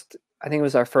first, I think it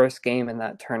was our first game in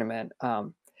that tournament.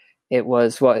 It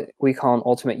was what we call an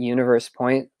ultimate universe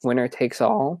point, winner takes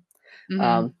all.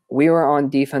 Mm-hmm. We were on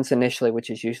defense initially, which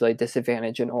is usually a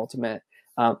disadvantage in ultimate.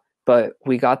 But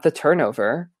we got the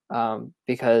turnover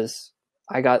because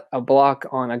I got a block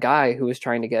on a guy who was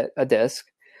trying to get a disc.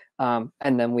 And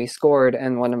then we scored,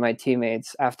 and one of my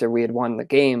teammates, after we had won the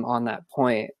game on that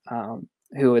point,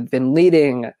 who had been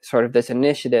leading sort of this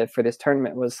initiative for this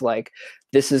tournament, was like,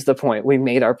 this is the point. We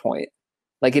made our point.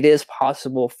 Like, it is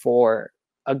possible for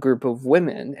a group of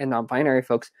women and non-binary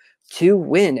folks to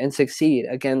win and succeed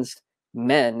against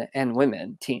men and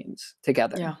women teams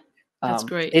together. Yeah, that's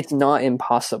great. It's not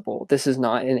impossible. This is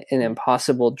not an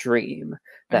impossible dream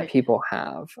that people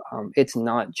have. It's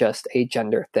not just a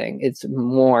gender thing. It's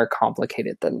more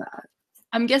complicated than that.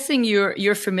 I'm guessing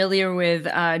you're familiar with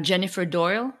Jennifer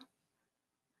Doyle.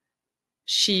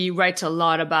 She writes a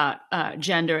lot about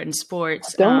gender in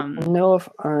sports. I don't know if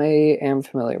I am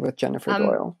familiar with Jennifer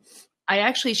Doyle. I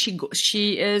actually,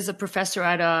 she is a professor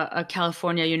at a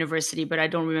California university, but I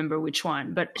don't remember which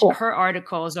one. But her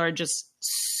articles are just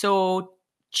so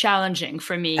challenging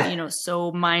for me,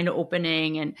 so mind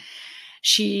opening, and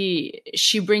she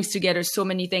brings together so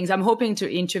many things. I'm hoping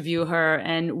to interview her,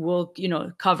 and we'll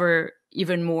cover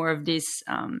even more of this.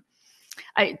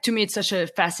 To me, it's such a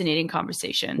fascinating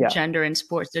conversation, gender in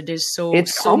sports. That there's so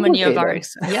many of our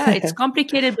it's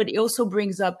complicated, but it also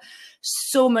brings up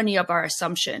so many of our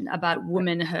assumption about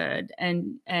womanhood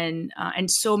and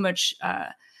so much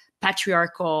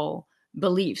patriarchal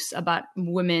beliefs about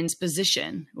women's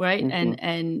position, right?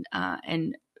 Mm-hmm.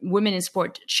 And women in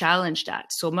sport challenge that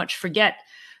so much. Forget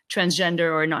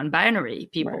transgender or non-binary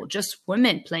people, just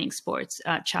women playing sports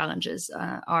challenges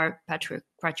our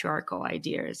patriarchal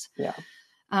ideas. Yeah.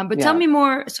 But tell me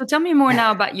more. So tell me more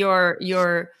now about your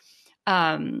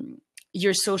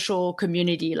social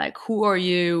community. Like, who are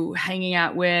you hanging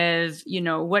out with?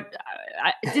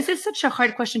 This is such a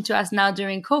hard question to ask now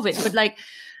during COVID, but like,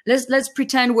 let's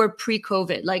pretend we're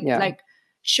pre-COVID. Like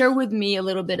share with me a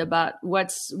little bit about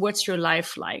what's your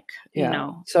life like,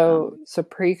 So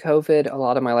pre-COVID, a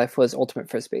lot of my life was ultimate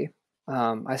frisbee.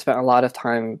 I spent a lot of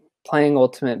time playing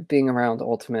Ultimate, being around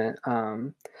Ultimate.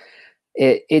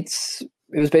 It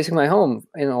was basically my home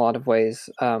in a lot of ways,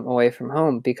 away from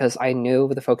home, because I knew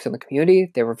the folks in the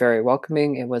community. They were very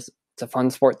welcoming. It's a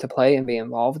fun sport to play and be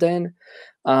involved in.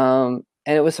 And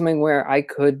it was something where I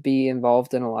could be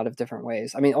involved in a lot of different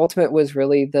ways. I mean, Ultimate was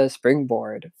really the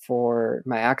springboard for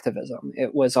my activism.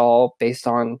 It was all based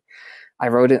on, I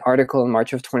wrote an article in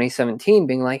March of 2017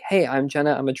 being like, hey, I'm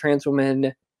Jenna, I'm a trans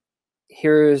woman.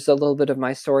 Here's a little bit of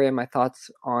my story and my thoughts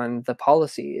on the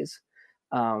policies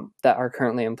that are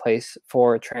currently in place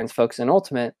for trans folks in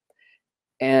Ultimate.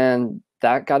 And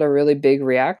that got a really big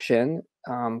reaction,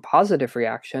 positive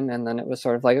reaction. And then it was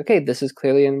sort of like, okay, this is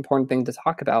clearly an important thing to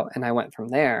talk about. And I went from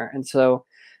there. And so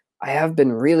I have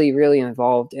been really, really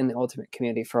involved in the Ultimate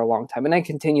community for a long time. And I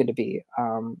continue to be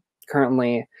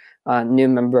currently a new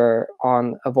member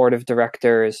on a board of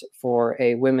directors for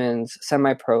a women's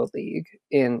semi-pro league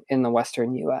in the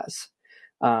Western US.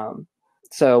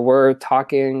 So we're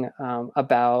talking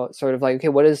about sort of like, okay,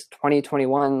 what does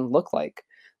 2021 look like?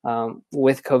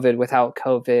 With COVID, without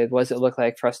COVID, what does it look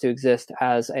like for us to exist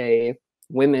as a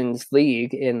women's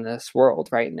league in this world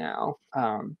right now?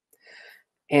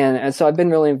 And so I've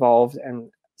been really involved.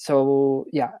 And so,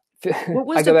 yeah. What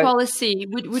was the policy?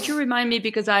 Would you remind me?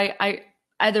 Because I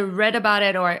either read about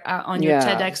it or on your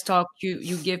TEDx talk,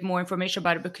 you give more information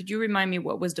about it. But could you remind me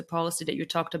what was the policy that you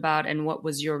talked about and what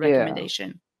was your recommendation?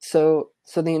 Yeah. So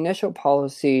the initial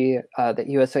policy that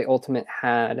USA Ultimate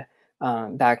had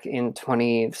back in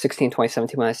 2016,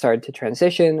 2017, when I started to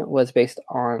transition, was based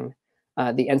on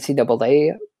the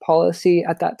NCAA policy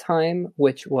at that time,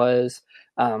 which was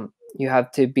you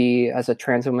have to be, as a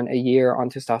trans woman, a year on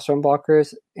testosterone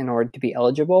blockers in order to be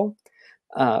eligible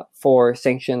for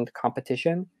sanctioned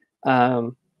competition.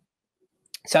 So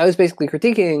I was basically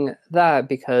critiquing that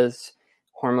because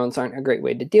hormones aren't a great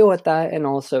way to deal with that. And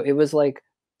also it was like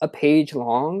a page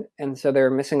long. And so they were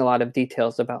missing a lot of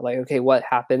details about like, okay, what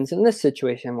happens in this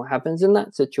situation? What happens in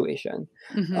that situation?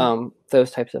 Those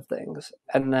types of things.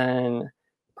 And then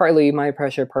partly my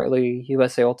pressure, partly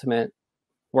USA Ultimate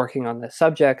working on this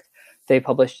subject, they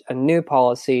published a new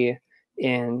policy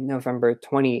in November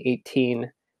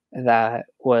 2018 that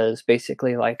was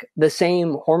basically like the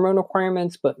same hormone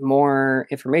requirements, but more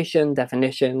information,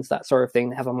 definitions, that sort of thing,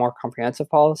 to have a more comprehensive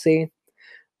policy.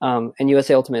 And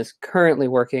USA Ultimate is currently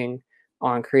working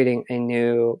on creating a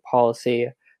new policy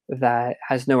that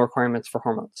has no requirements for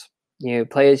hormones. You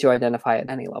play as you identify at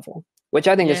any level, which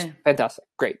I think is fantastic.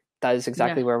 Great. That is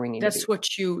exactly where we need to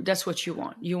be. That's what you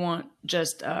want. You want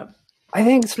just I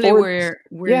think play sports,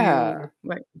 where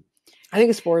right. I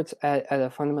think sports at a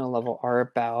fundamental level are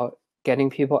about getting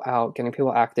people out, getting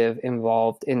people active,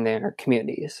 involved in their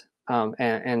communities,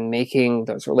 and making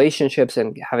those relationships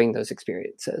and having those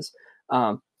experiences.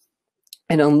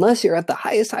 And unless you're at the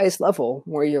highest level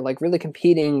where you're like really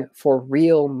competing for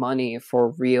real money,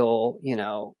 for real,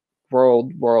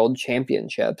 world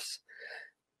championships,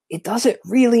 it doesn't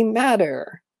really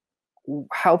matter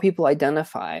how people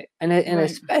identify. And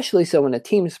especially so in a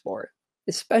team sport,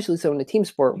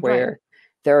 where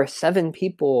there are 7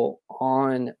 people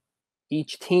on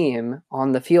each team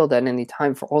on the field at any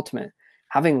time for Ultimate.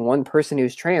 Having one person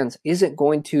who's trans isn't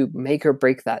going to make or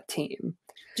break that team.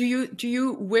 Do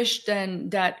you wish then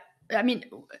that, I mean,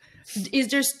 is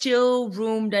there still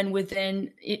room then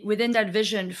within that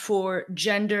vision for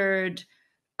gendered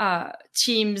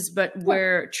teams, but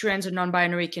where trans and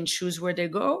non-binary can choose where they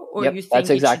go? Or you think that's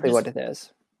exactly what it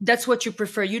is? That's what you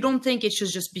prefer. You don't think it should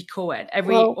just be co-ed,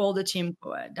 all the team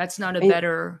co-ed. That's not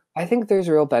better. I think there's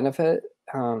real benefit,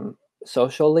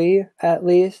 socially at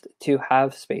least, to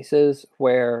have spaces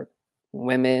where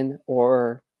women,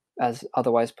 or as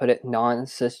otherwise put it,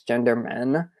 non-cisgender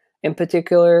men in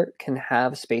particular, can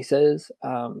have spaces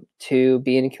to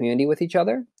be in a community with each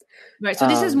other. Right. So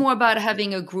this is more about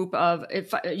having a group of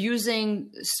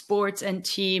using sports and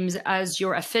teams as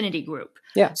your affinity group.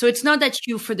 Yeah. So it's not that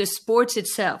for the sports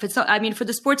itself, it's not, I mean, for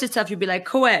the sports itself, you'd be like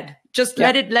co-ed, just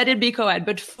let it be co-ed.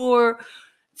 But for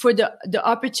the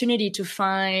opportunity to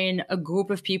find a group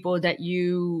of people that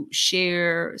you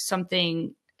share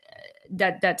something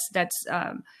that's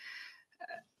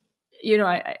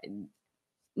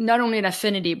not only an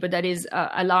affinity, but that is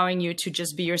allowing you to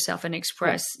just be yourself and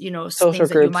express, social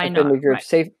things groups, that you might not. Groups,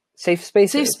 safe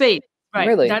spaces. Safe space. Right.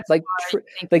 Really, That's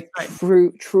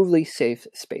truly safe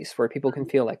space where people can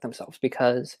feel like themselves.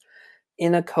 Because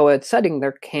in a co-ed setting,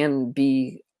 there can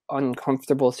be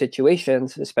uncomfortable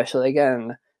situations, especially,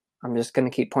 again, I'm just going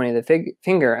to keep pointing the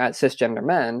finger at cisgender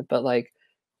men, but like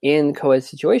in co-ed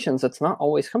situations, it's not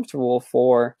always comfortable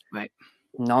for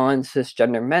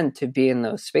non-cisgender men to be in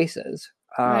those spaces.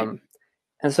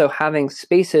 And so having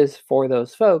spaces for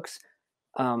those folks,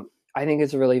 I think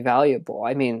is really valuable.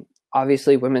 I mean,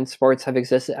 obviously women's sports have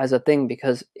existed as a thing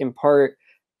because in part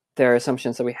there are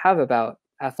assumptions that we have about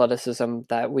athleticism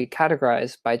that we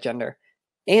categorize by gender.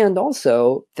 And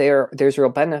also there's real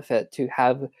benefit to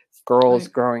have girls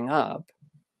growing up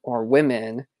or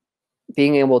women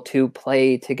being able to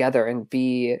play together and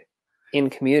be in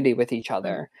community with each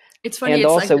other. It's funny. And it's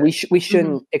also like we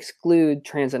shouldn't exclude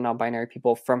trans and non-binary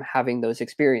people from having those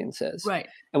experiences. Right.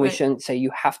 And we shouldn't say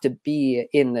you have to be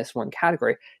in this one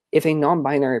category. If a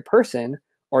non-binary person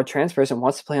or a trans person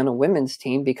wants to play on a women's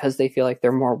team because they feel like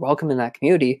they're more welcome in that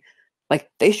community, like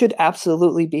they should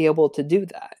absolutely be able to do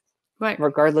that. Right.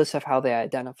 Regardless of how they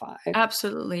identify.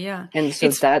 Absolutely. Yeah. And so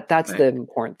that's the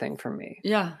important thing for me.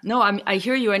 Yeah. No, I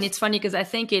hear you. And it's funny because I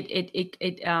think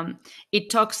it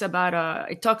talks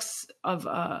about, it talks of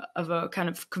a kind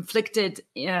of conflicted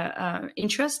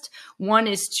interest. One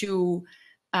is to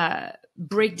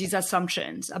break these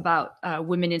assumptions about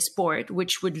women in sport,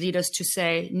 which would lead us to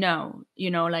say, no,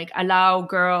 like allow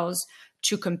girls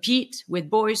to compete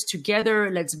with boys together.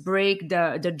 Let's break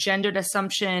the gendered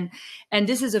assumption. And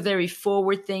this is a very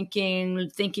forward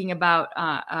thinking about,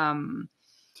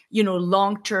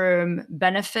 long-term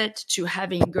benefit to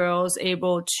having girls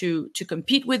able to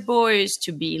compete with boys,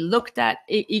 to be looked at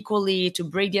equally, to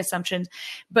break the assumptions.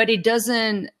 But it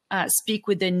doesn't speak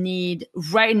with the need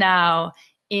right now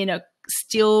in a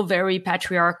still very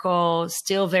patriarchal,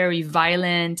 still very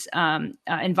violent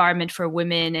environment for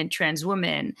women and trans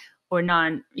women, or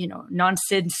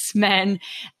non-cis men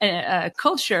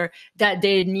culture, that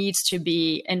there needs to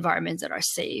be environments that are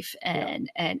safe and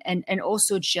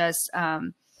also just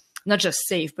not just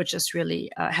safe, but just really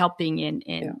helping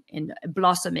in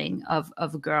blossoming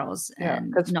of girls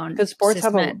and non-cis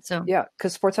men.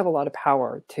 Because sports have a lot of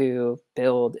power to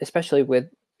build, especially with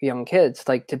young kids,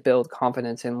 like to build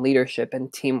confidence and leadership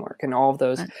and teamwork and all of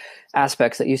those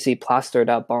aspects that you see plastered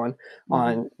up on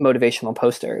motivational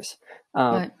posters.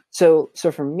 So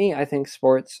for me, I think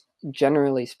sports,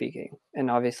 generally speaking,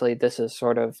 and obviously this is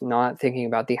sort of not thinking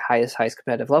about the highest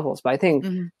competitive levels, but I think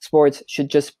sports should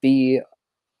just be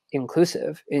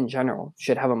inclusive in general,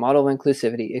 should have a model of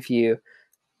inclusivity. If you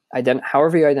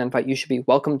however you identify, you should be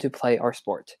welcome to play our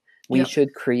sport. We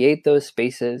should create those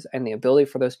spaces and the ability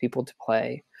for those people to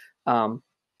play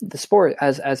the sport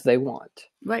as they want.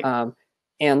 Right.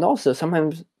 And also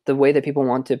sometimes the way that people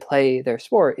want to play their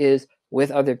sport is with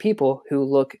other people who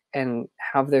look and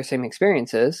have their same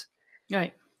experiences.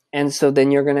 Right. And so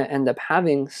then you're going to end up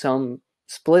having some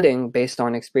splitting based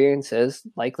on experiences,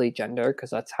 likely gender, because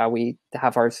that's how we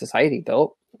have our society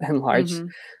built in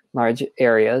large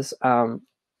areas.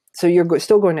 So you're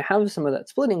still going to have some of that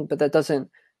splitting, but that doesn't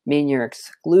mean you're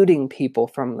excluding people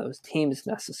from those teams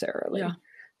necessarily.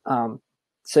 I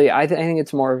think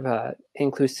it's more of a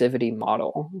inclusivity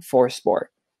model for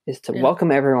sport, is to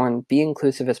welcome everyone, be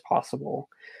inclusive as possible,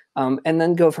 and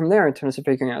then go from there in terms of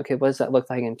figuring out, okay, what does that look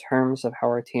like in terms of how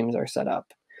our teams are set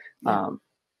up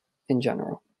in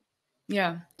general.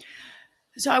 Yeah.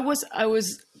 So I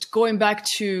was going back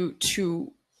to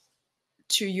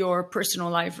your personal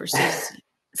life versus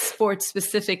sports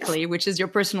specifically, which is your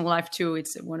personal life too.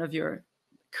 It's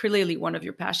clearly one of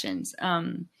your passions.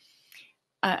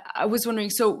 I was wondering,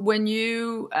 so when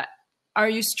are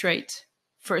you straight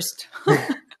first?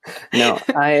 No,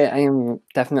 I am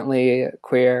definitely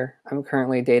queer. I'm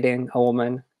currently dating a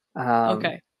woman,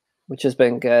 which has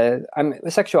been good.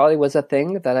 Sexuality was a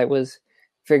thing that I was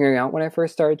figuring out when I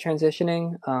first started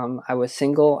transitioning. I was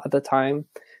single at the time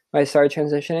when I started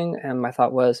transitioning, and my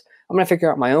thought was, I'm going to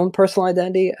figure out my own personal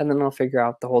identity, and then I'll figure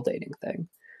out the whole dating thing.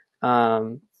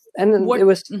 And then it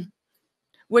was...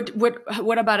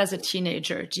 What about as a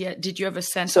teenager? Did you have a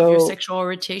sense of your sexual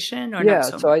orientation or not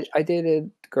so much? So I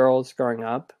dated girls growing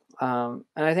up. And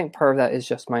I think part of that is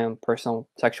just my own personal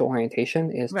sexual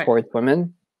orientation is towards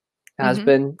women. Has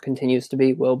been, continues to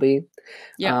be, will be.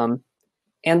 Yeah.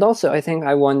 And also I think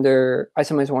I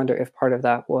sometimes wonder if part of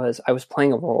that was I was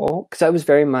playing a role, because I was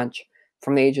very much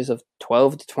from the ages of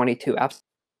 12 to 22, absolutely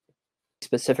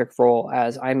specific role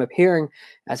as I'm appearing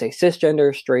as a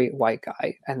cisgender straight white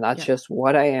guy, and that's just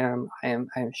what I am. I am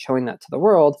showing that to the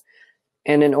world,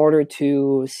 and in order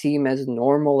to seem as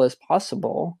normal as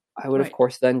possible, I would of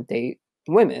course then date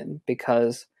women,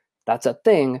 because that's a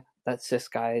thing that cis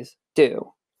guys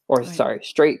do, or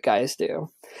straight guys do.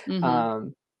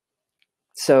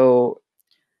 So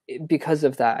because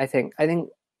of that, I think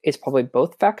it's probably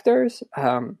both factors.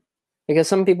 Because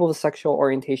some people's sexual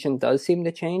orientation does seem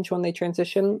to change when they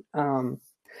transition, but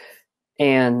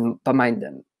mine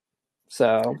didn't.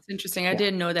 So it's interesting. I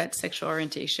didn't know that sexual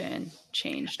orientation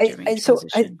changed during so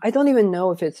transition. I don't even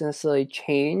know if it's necessarily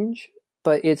change,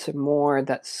 but it's more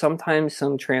that sometimes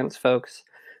some trans folks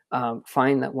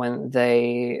find that when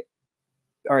they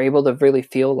are able to really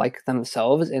feel like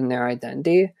themselves in their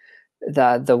identity,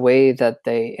 that the way that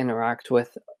they interact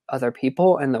with other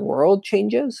people and the world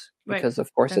changes, Right. because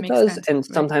of course That it makes does. sense. And Right.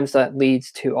 sometimes that leads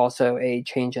to also a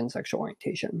change in sexual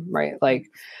orientation, right? Like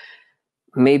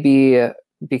maybe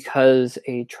because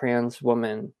a trans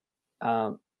woman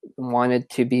wanted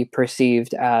to be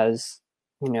perceived as,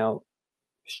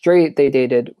 straight, they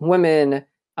dated women,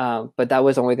 but that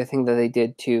was only the thing that they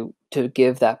did to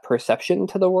give that perception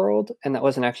to the world, and that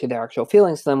wasn't actually their actual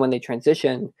feelings. So then when they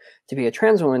transition to be a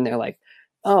trans woman, they're like,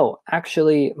 oh,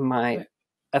 actually my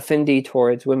affinity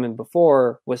towards women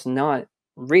before was not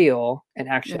real, and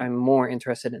actually I'm more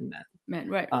interested in men.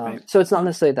 Right. So it's not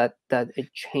necessarily that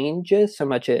it changes so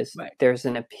much as there's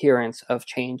an appearance of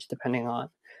change depending on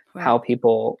how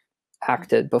people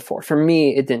acted before. For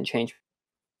me, it didn't change.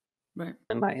 Right.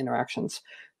 And my interactions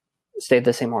stayed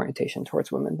the same orientation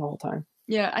towards women the whole time.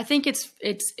 Yeah, I think it's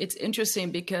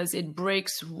interesting because it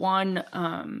breaks one,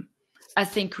 I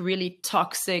think, really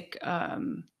toxic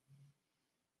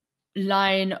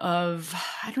line of,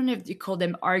 I don't know if you call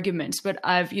them arguments, but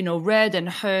I've read and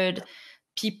heard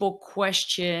people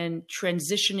question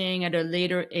transitioning at a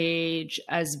later age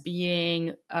as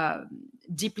being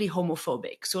deeply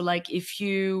homophobic. So like if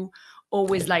you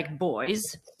always like boys,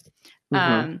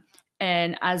 and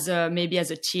maybe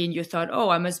as a teen, you thought, oh,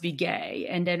 I must be gay.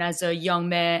 And then as a young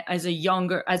man, as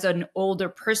an older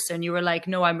person, you were like,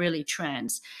 no, I'm really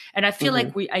trans. And I feel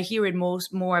like I hear it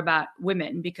more about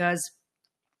women because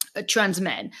trans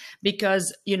men,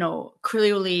 because,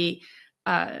 clearly,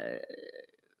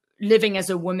 living as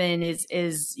a woman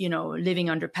is living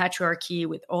under patriarchy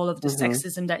with all of the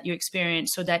sexism that you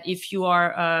experience. So that if you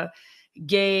are a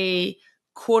gay,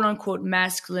 quote unquote,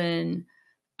 masculine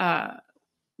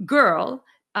girl,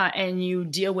 and you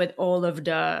deal with all of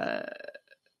the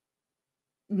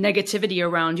negativity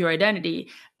around your identity,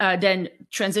 then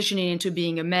transitioning into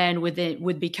being a man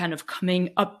would be kind of coming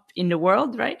up in the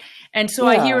world, right? And so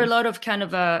I hear a lot of kind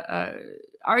of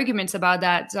arguments about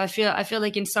that. So I feel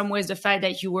like in some ways the fact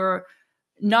that you were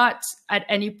not at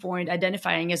any point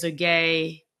identifying as a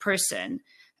gay person,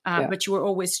 but you were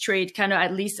always straight, kind of,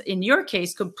 at least in your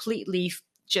case, completely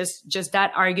just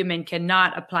that argument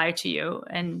cannot apply to you.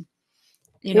 And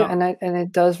and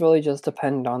it does really just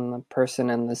depend on the person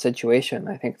and the situation.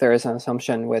 I think there is an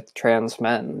assumption with trans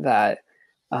men that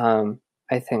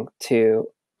I think to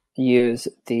use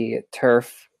the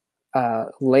TERF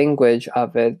language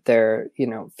of it, they're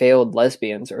failed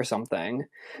lesbians or something,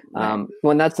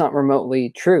 when that's not remotely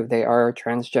true. They are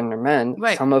transgender men,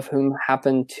 some of whom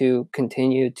happen to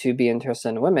continue to be interested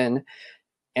in women.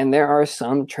 And there are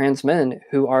some trans men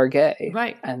who are gay,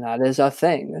 and that is a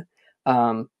thing.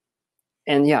 And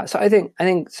so I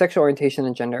think sexual orientation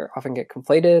and gender often get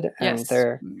conflated, and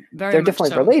they're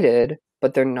definitely related,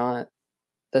 but they're not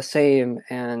the same.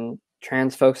 And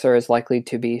trans folks are as likely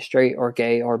to be straight or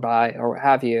gay or bi or what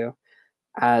have you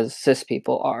as cis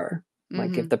people are.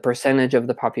 Like if the percentage of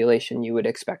the population you would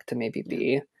expect to maybe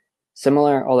be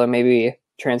similar, although maybe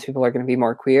trans people are going to be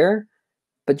more queer.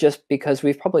 But just because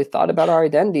we've probably thought about our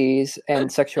identities and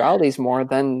sexualities more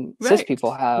than cis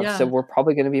people have. So we're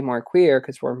probably going to be more queer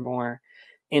because we're more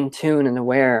in tune and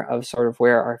aware of sort of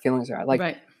where our feelings are.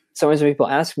 Like sometimes when people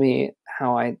ask me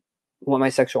what my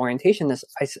sexual orientation is,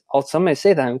 I'll sometimes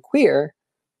say that I'm queer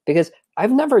because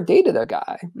I've never dated a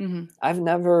guy. I've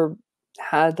never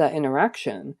had that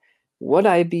interaction. Would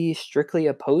I be strictly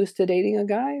opposed to dating a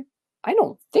guy? I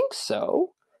don't think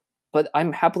so. But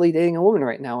I'm happily dating a woman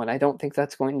right now, and I don't think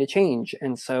that's going to change.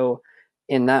 And so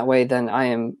in that way, then I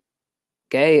am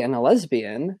gay and a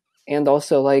lesbian. And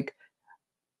also, like,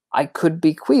 I could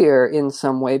be queer in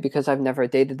some way because I've never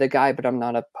dated a guy, but I'm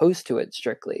not opposed to it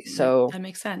strictly. So that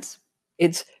makes sense.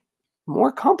 It's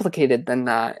more complicated than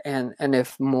that. And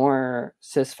if more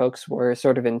cis folks were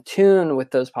sort of in tune with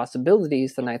those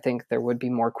possibilities, then I think there would be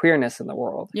more queerness in the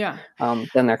world than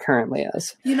there currently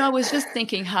is. I was just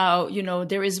thinking how,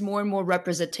 there is more and more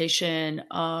representation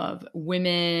of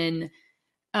women,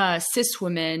 cis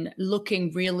women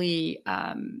looking really,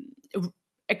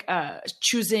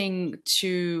 choosing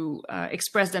to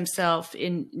express themselves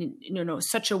in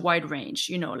such a wide range,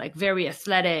 like very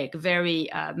athletic, very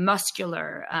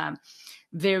muscular,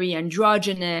 very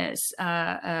androgynous,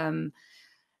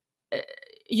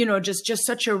 just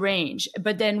such a range.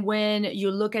 But then when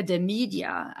you look at the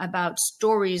media about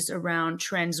stories around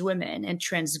trans women and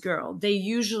trans girls, they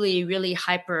usually really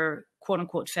quote quote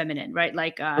unquote feminine, right?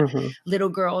 Like Mm-hmm. little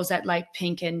girls that like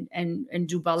pink and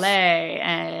do ballet,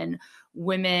 and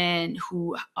women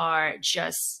who are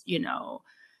just,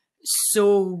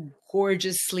 so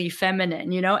gorgeously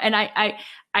feminine, and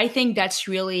I think that's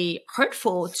really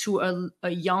hurtful to a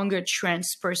younger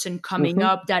trans person coming Mm-hmm.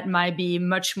 up that might be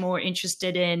much more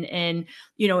interested in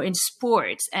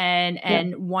sports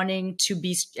and wanting to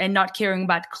be, and not caring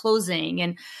about clothing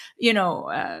and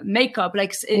makeup.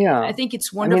 Like I think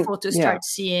it's wonderful to start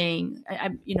seeing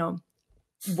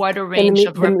wider range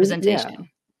of representation.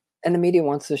 And the media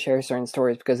wants to share certain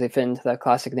stories because they fit into the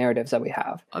classic narratives that we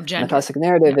have. Of gender. And the classic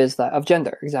narrative is that of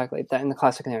gender, exactly. That in the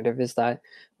classic narrative is that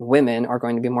women are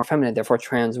going to be more feminine. Therefore,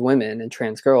 trans women and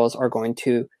trans girls are going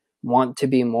to want to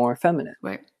be more feminine,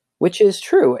 right? Which is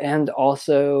true. And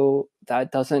also,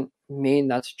 that doesn't mean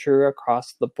that's true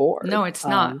across the board. No, it's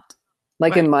not.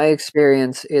 Like in my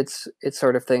experience, it's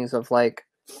sort of things of like,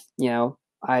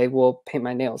 I will paint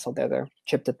my nails, although they're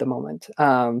chipped at the moment.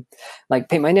 Like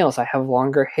paint my nails. I have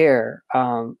longer hair.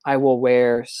 I will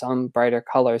wear some brighter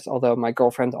colors, although my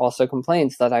girlfriend also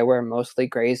complains that I wear mostly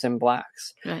grays and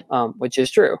blacks, right. Which is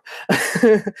true.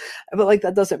 But like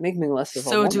that doesn't make me less of a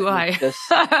woman. So do I.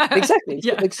 Exactly.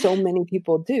 Yeah. Like so many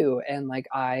people do. And like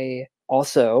I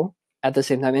also at the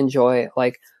same time enjoy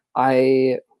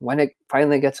when it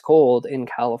finally gets cold in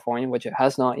California, which it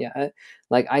has not yet,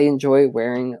 like I enjoy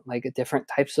wearing like different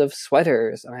types of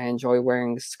sweaters, and I enjoy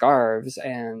wearing scarves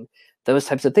and those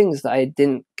types of things that I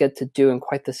didn't get to do in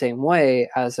quite the same way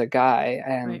as a guy.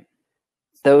 And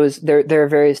there are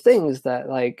various things that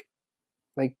like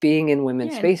being in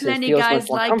women's spaces plenty feels guys much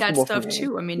more like that comfortable stuff for me.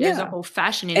 too. I mean, there's a whole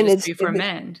fashion industry for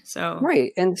men. So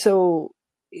right, and so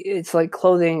it's like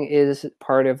clothing is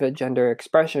part of a gender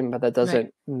expression, but that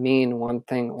doesn't mean one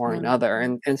thing or another.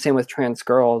 And same with trans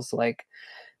girls, like,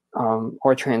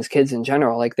 or trans kids in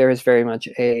general. Like there is very much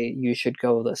you should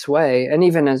go this way. And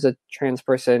even as a trans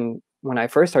person, when I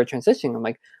first started transitioning, I'm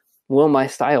like, will my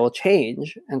style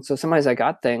change? And so sometimes I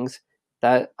got things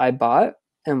that I bought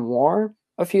and wore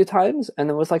a few times, and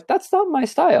it was like, that's not my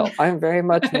style. I'm very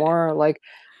much more like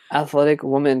athletic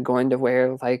woman going to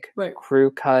wear like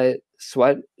crew cut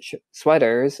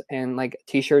sweaters and like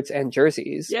t-shirts and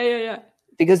jerseys. Yeah.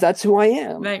 Because that's who I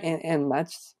am. Right. And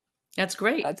that's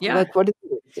great. That's what it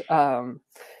is.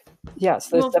 Yes,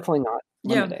 there's definitely not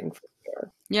limiting for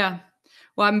sure. Yeah.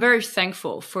 Well, I'm very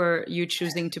thankful for you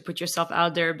choosing to put yourself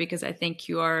out there, because I think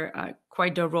you are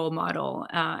quite the role model.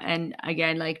 And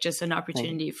again, like just an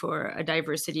opportunity for a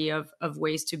diversity of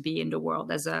ways to be in the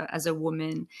world as a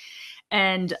woman.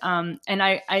 And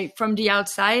I from the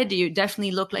outside, you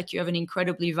definitely look like you have an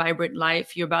incredibly vibrant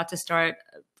life. You're about to start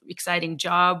an exciting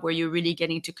job where you're really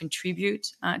getting to contribute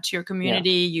to your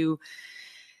community. Yeah.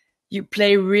 You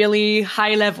play really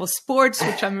high level sports,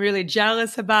 which I'm really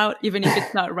jealous about, even if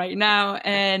it's not right now.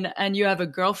 And you have a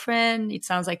girlfriend. It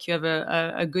sounds like you have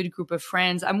a good group of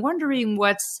friends. I'm wondering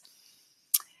what's,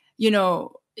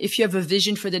 if you have a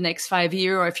vision for the next 5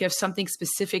 years, or if you have something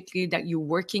specifically that you're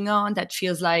working on that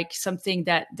feels like something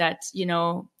that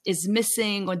is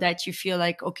missing, or that you feel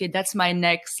like, okay, that's my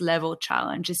next level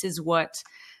challenge. This is what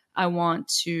I want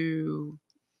to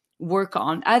work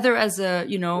on, either as a,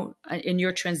 in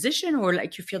your transition, or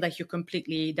like you feel like you're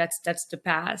completely, that's the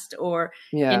past, or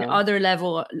in other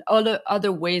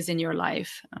ways in your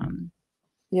life.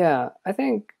 Yeah, I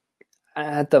think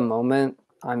at the moment,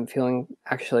 I'm feeling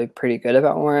actually pretty good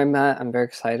about where I'm at. I'm very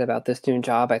excited about this new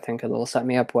job. I think it'll set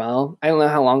me up well. I don't know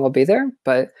how long I'll be there,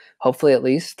 but hopefully at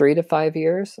least 3 to 5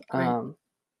 years. And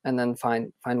then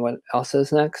find what else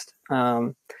is next.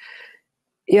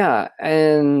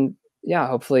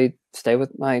 Hopefully stay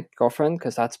with my girlfriend,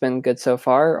 because that's been good so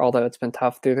far, although it's been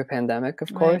tough through the pandemic,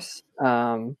 of course.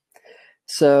 I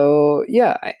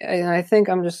think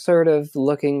I'm just sort of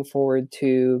looking forward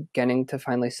to getting to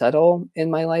finally settle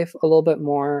in my life a little bit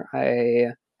more. I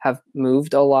have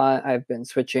moved a lot. I've been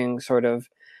switching sort of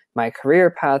my career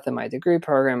path and my degree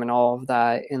program and all of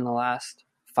that in the last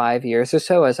 5 years or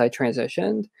so as I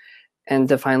transitioned. And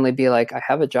to finally be like, I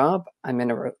have a job. I'm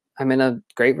in a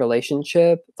great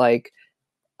relationship. Like,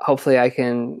 hopefully I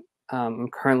can, I'm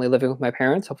currently living with my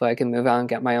parents. Hopefully I can move out and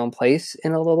get my own place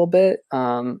in a little bit.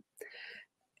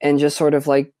 And just sort of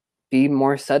like be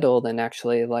more settled and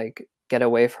actually like get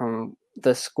away from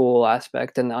the school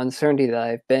aspect and the uncertainty that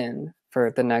I've been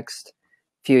for the next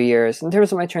few years. In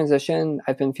terms of my transition,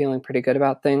 I've been feeling pretty good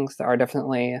about things. There are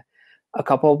definitely a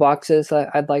couple of boxes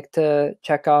that I'd like to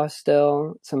check off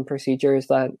still, some procedures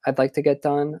that I'd like to get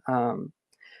done.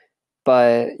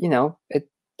 But, it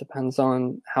depends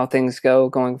on how things go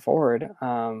going forward.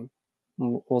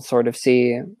 We'll sort of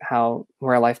see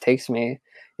where life takes me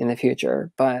in the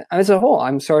future. But as a whole,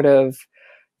 I'm sort of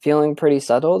feeling pretty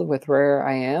settled with where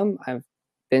I am. I've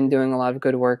been doing a lot of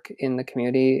good work in the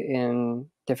community in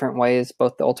different ways,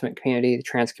 both the ultimate community, the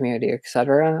trans community,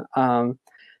 etc.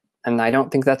 And I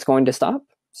don't think that's going to stop.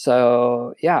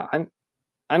 So yeah,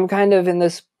 I'm kind of in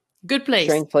this good place.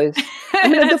 Strange place.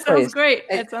 I'm in a good place. Sounds great.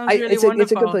 It sounds really wonderful.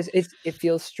 It's a good place. It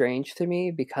feels strange to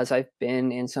me because I've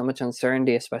been in so much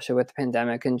uncertainty, especially with the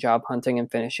pandemic and job hunting and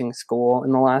finishing school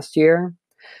in the last year.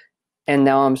 And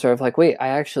now I'm sort of like, wait, I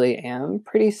actually am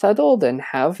pretty settled and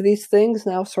have these things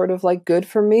now sort of like good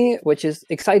for me, which is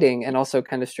exciting and also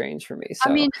kind of strange for me. So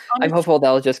I mean, honestly, I'm hopeful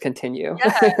that'll just continue.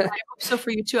 Yeah, I hope so for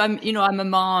you too. I'm a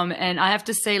mom, and I have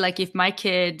to say, like, if my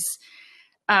kids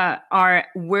are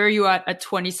where you are at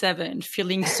 27,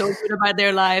 feeling so good about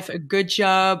their life, a good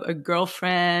job, a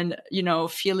girlfriend,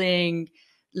 feeling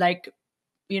like,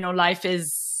 life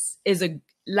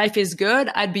is good,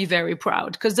 I'd be very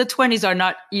proud, because the 20s are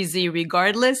not easy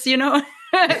regardless,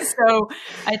 So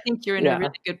I think you're in a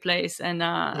really good place. And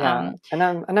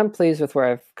and I'm pleased with where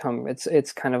I've come.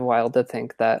 It's kind of wild to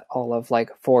think that all of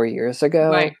like 4 years ago,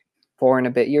 right. 4 and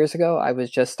a bit years ago, I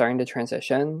was just starting to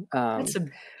transition. It's a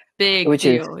big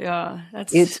deal.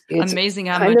 That's it's amazing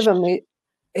how kind much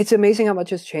it's amazing how much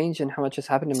has changed and how much has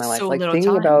happened in my life. Like thinking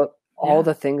time. About all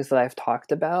the things that I've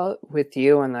talked about with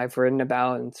you and I've written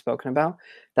about and spoken about,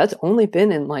 that's only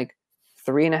been in like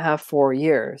 3.5, 4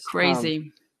 years.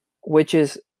 Crazy. Which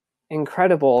is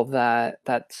incredible that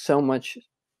so much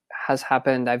has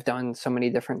happened. I've done so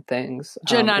many different things.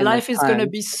 Jenna, life is going to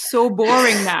be so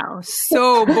boring now.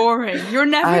 So boring. You're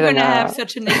never going to have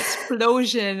such an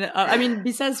explosion.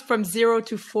 Besides from 0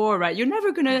 to 4, right? You're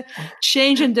never going to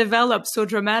change and develop so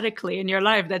dramatically in your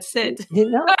life. That's it.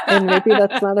 And maybe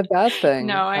that's not a bad thing.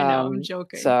 No, I know. I'm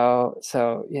joking. So,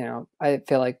 I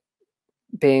feel like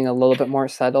being a little bit more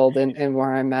settled in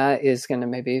where I'm at is going to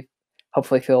maybe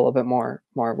hopefully feel a little bit more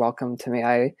welcome to me.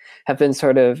 I have been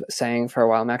sort of saying for a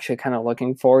while, I'm actually kind of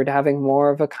looking forward to having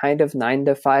more of a kind of 9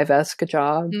 to 5-esque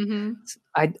job.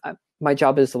 Mm-hmm. My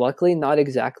job is luckily not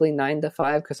exactly 9 to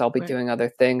 5 because I'll be doing other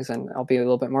things and I'll be a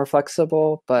little bit more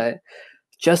flexible, but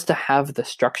just to have the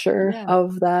structure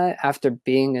of that after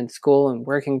being in school and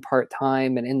working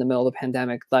part-time and in the middle of the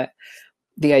pandemic, that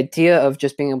the idea of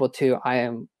just being able to, I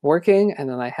am working and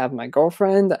then I have my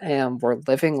girlfriend and we're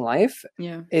living life.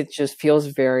 Yeah. It just feels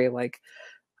very like,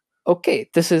 okay,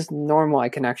 this is normal. I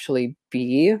can actually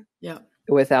be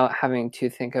without having to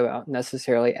think about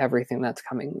necessarily everything that's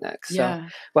coming next. So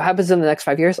what happens in the next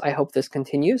 5 years, I hope this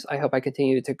continues. I hope I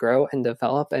continue to grow and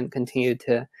develop and continue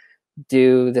to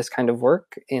do this kind of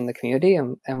work in the community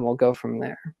and we'll go from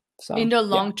there. So in the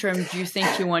long term, do you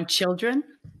think you want children?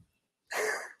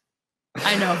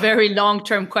 I know, very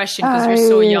long-term question because you're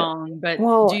so young, but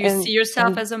do you see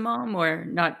yourself as a mom or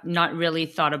not really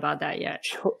thought about that yet?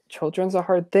 Children's a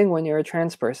hard thing when you're a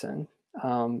trans person.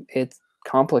 It's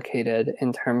complicated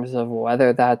in terms of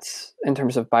whether that's in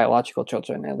terms of biological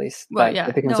children, at least. Well,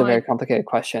 it becomes a very complicated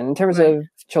question. In terms of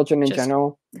children in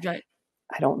general, I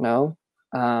don't know.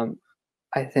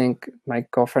 I think my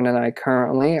girlfriend and I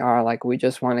currently are like, we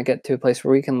just want to get to a place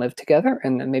where we can live together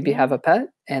and then maybe have a pet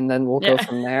and then we'll go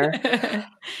from there.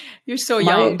 You're so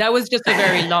young. That was just a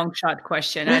very long shot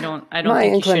question. I don't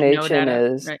think you should know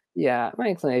that. My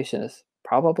inclination is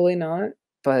probably not,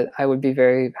 but I would be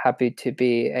very happy to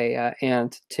be a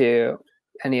aunt to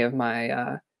any of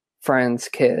my friends'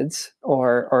 kids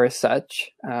or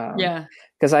such.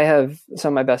 Because I have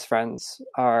some of my best friends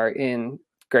are in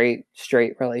great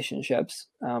straight relationships.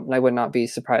 And I would not be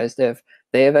surprised if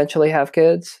they eventually have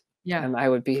kids. Yeah. And I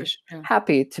would be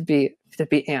happy to be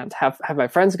aunt, have my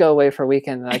friends go away for a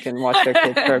weekend and I can watch their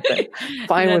kids for a bit.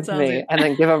 Fine with me. And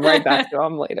then give them right back to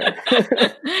them later.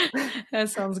 That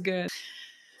sounds good.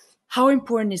 How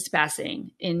important is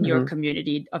passing in your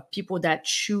community of people that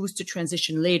choose to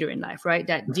transition later in life, right?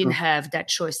 That didn't have that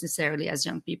choice necessarily as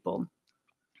young people.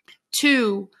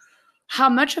 2, how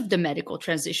much of the medical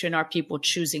transition are people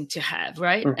choosing to have,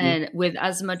 right? And with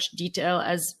as much detail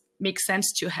as makes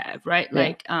sense to have, right?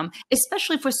 Like,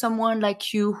 especially for someone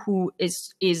like you who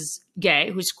is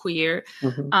gay, who's queer,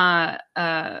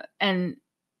 and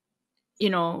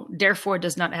therefore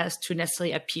does not have to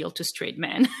necessarily appeal to straight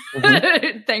men.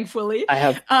 Thankfully, I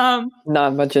have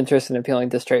not much interest in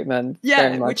appealing to straight men.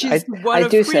 Yeah, which is I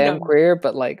do say I'm queer,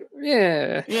 but like,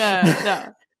 I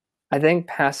think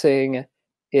passing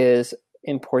is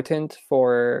important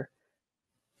for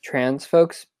trans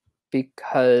folks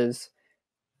because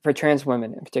for trans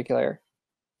women in particular,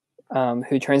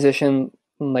 who transition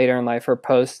later in life or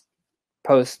post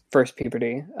first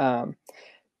puberty,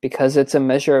 because it's a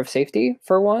measure of safety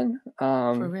for one.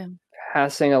 For real.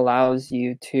 passing allows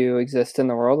you to exist in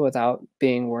the world without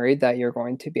being worried that you're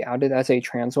going to be outed as a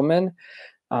trans woman.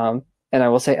 And I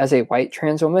will say, as a white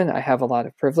trans woman, I have a lot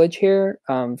of privilege here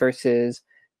versus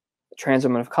trans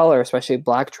women of color, especially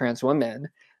Black trans women.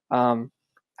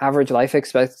 Average life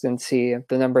expectancy,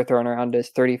 the number thrown around is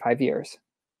 35 years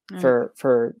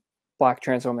for Black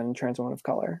trans women and trans women of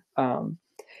color.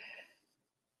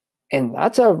 And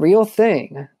that's a real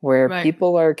thing where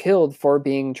people are killed for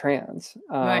being trans,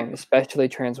 especially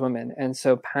trans women. And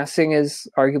so passing is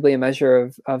arguably a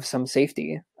measure of some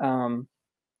safety. And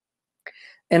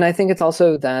I think it's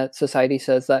also that society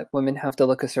says that women have to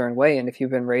look a certain way. And if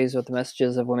you've been raised with the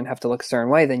messages of women have to look a certain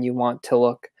way, then you want to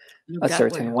look a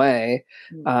certain way.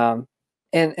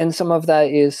 And some of that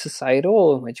is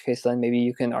societal, in which case then maybe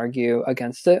you can argue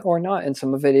against it or not. And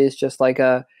some of it is just like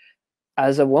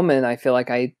as a woman, I feel like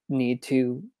I need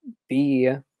to be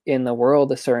in the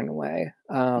world a certain way.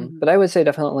 But I would say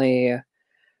definitely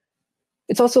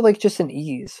it's also like just an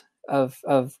ease of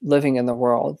living in the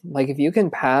world. Like if you can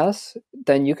pass,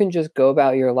 then you can just go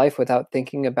about your life without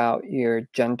thinking about your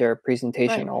gender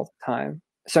presentation all the time.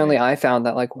 Certainly I found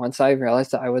that like once I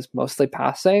realized that I was mostly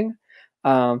passing,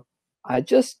 I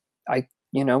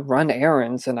run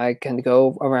errands and I can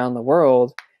go around the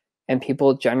world and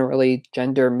people generally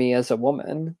gender me as a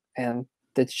woman. And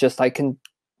it's just, I can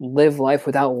live life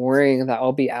without worrying that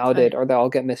I'll be outed or that I'll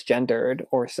get misgendered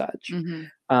or such.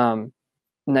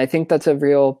 And I think that's a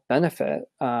real benefit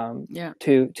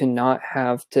to not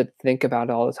have to think about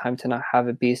it all the time, to not have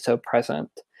it be so present,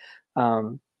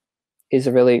 is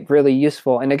a really, really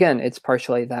useful. And again, it's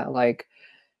partially that like,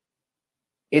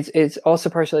 it's also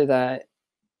partially that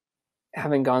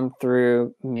having gone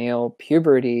through male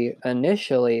puberty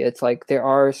initially, it's like there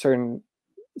are certain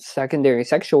secondary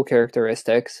sexual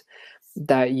characteristics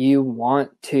that you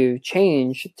want to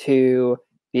change to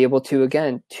be able to,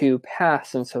 again, to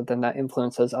pass. And so then that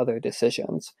influences other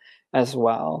decisions as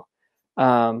well.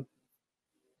 So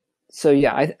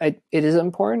yeah, it is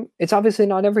important. It's obviously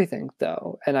not everything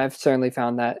though. And I've certainly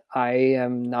found that I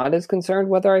am not as concerned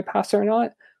whether I pass or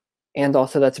not. And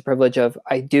also that's a privilege of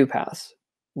I do pass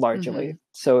largely.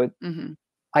 So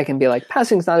I can be like,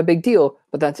 passing's not a big deal,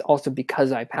 but that's also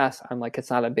because I pass. I'm like, it's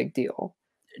not a big deal.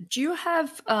 Do you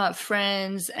have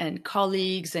friends and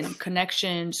colleagues and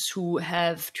connections who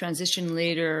have transitioned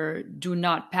later, do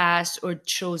not pass, or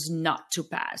chose not to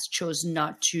pass, chose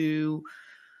not to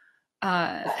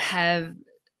have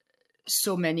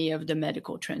so many of the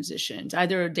medical transitions?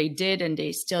 Either they did and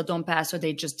they still don't pass, or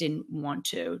they just didn't want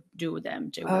to do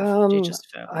them. They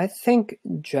just fell. I think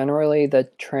generally the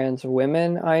trans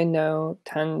women I know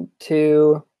tend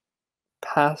to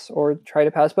pass or try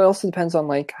to pass, but it also depends on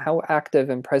like how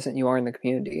active and present you are in the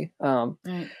community.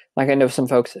 Like I know some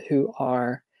folks who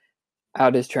are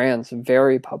out as trans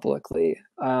very publicly,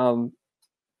 don't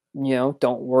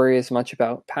worry as much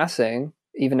about passing,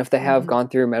 even if they have gone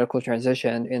through medical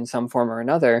transition in some form or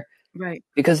another,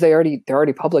 because they're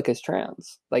already public as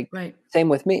trans. Like same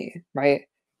with me, right?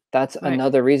 That's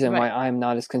another reason why I'm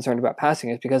not as concerned about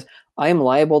passing, is because I'm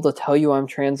liable to tell you I'm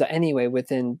trans anyway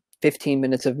within 15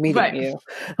 minutes of meeting you.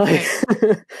 Like,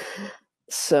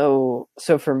 so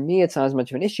for me, it's not as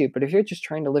much of an issue. But if you're just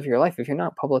trying to live your life, if you're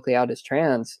not publicly out as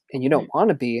trans and you don't want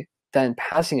to be, then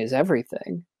passing is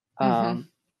everything.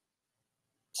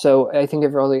 So I think it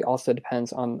really also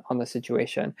depends on the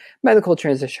situation, medical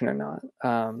transition or not.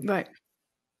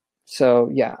 So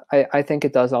yeah, I think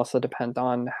it does also depend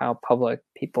on how public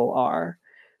people are.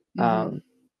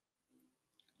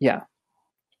 Yeah.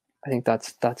 I think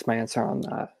that's my answer on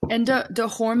that. And the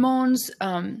hormones,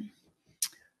 are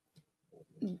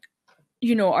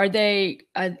they?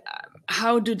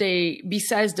 How do they?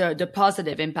 Besides the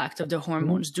positive impact of the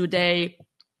hormones, do they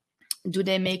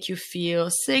make you feel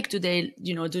sick? Do they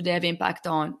have impact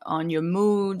on your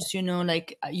moods?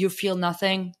 Like you feel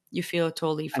nothing, you feel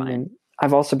totally fine. I mean,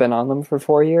 I've also been on them for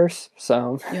 4 years,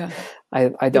 so I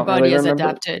don't Your body really has remember.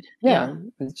 Adapted. Yeah,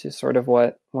 it's just sort of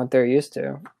what they're used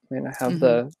to. I mean, I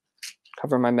have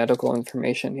cover my medical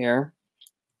information here.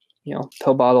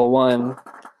 Pill bottle 1,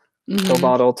 pill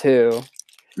bottle 2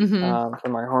 for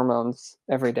my hormones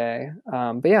every day.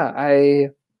 But yeah, I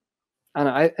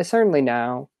certainly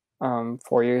now,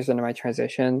 4 years into my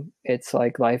transition, it's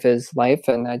like life is life,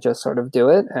 and I just sort of do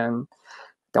it and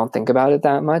don't think about it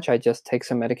that much. I just take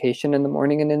some medication in the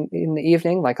morning and in the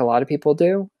evening, like a lot of people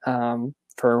do,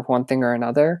 for one thing or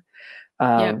another.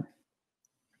 So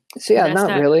yeah,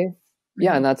 not really.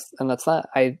 Yeah, and that's that.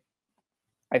 I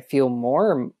feel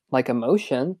more like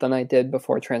emotion than I did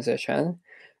before transition,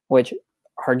 which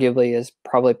arguably is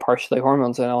probably partially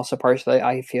hormones, and also partially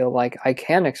I feel like I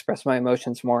can express my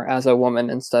emotions more as a woman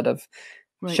instead of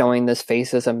showing this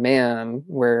face as a man,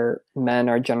 where men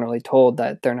are generally told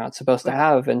that they're not supposed to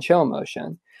have and show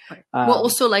emotion. Well,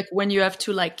 also like when you have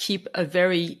to like keep a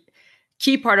very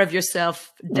key part of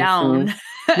yourself down,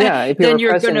 yeah, if you're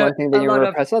repressing one thing, then you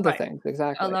repress other things.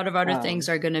 Exactly. A lot of other things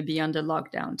are going to be under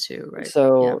lockdown too, right?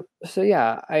 So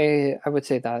yeah, I would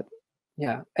say that,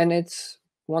 yeah. And it's,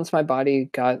 once my body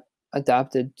got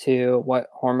adapted to what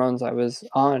hormones I was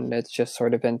on, it's just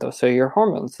sort of been those, so your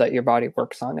hormones that your body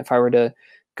works on. If I were to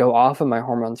go off of my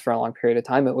hormones for a long period of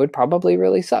time, it would probably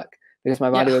really suck, because my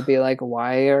body would be like,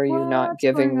 why are you not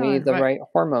giving me the right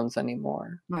hormones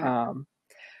anymore?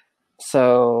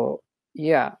 So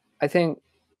yeah, I think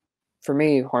for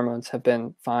me, hormones have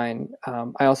been fine.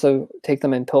 I also take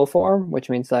them in pill form, which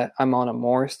means that I'm on a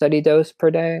more steady dose per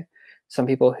day. Some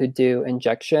people who do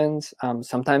injections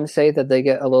sometimes say that they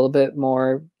get a little bit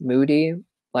more moody,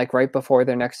 like right before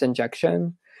their next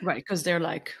injection. Right, because they're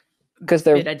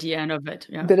bit at the end of it.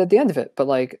 Yeah. Bit at the end of it. But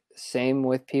like, same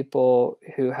with people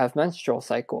who have menstrual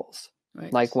cycles.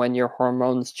 Right. Like when your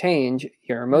hormones change,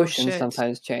 your emotions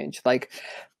sometimes change. Like,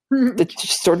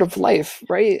 it's sort of life,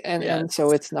 right? And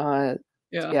so it's not,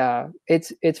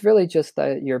 it's really just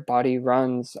that your body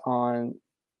runs on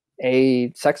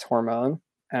a sex hormone,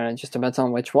 and it just depends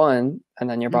on which one, and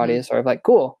then your body is sort of like,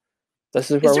 cool,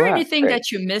 this is where we're at. Is there anything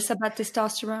that you miss about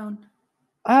testosterone?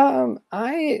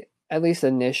 I, at least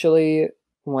initially,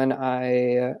 when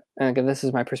and again, this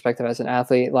is my perspective as an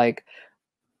athlete, like,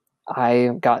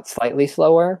 I got slightly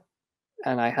slower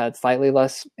and I had slightly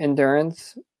less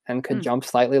endurance and could jump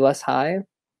slightly less high.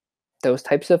 Those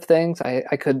types of things.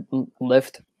 I could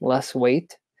lift less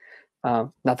weight.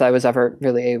 Not that I was ever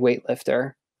really a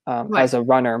weightlifter, as a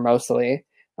runner mostly.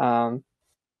 But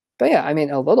yeah, I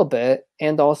mean, a little bit.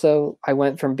 And also, I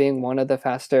went from being one of the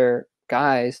faster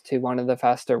guys to one of the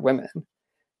faster women.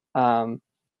 And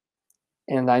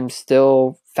I'm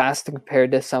still fast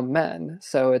compared to some men.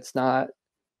 So it's not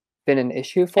been an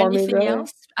issue for me, really. Anything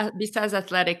else besides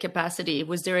athletic capacity?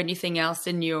 Was there anything else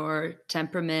in your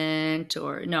temperament,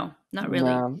 or no, not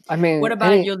really? No. I mean, what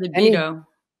about your libido?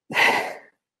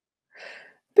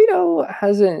 Libido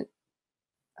hasn't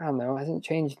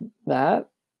changed that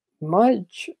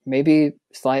much. Maybe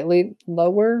slightly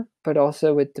lower, but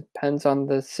also it depends on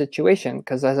the situation.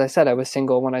 Because as I said, I was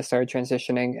single when I started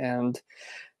transitioning, and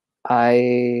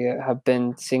I have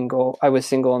been single. I was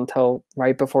single until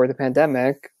right before the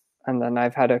pandemic. And then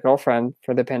I've had a girlfriend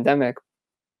for the pandemic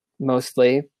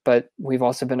mostly, but we've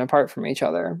also been apart from each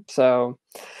other. So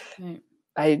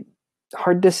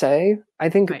hard to say. I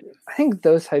think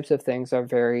those types of things are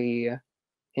very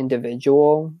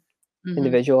individualized.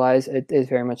 It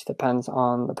very much depends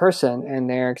on the person and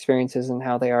their experiences and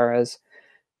how they are as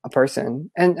a person.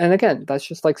 And again, that's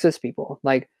just like cis people.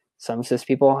 Like, some cis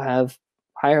people have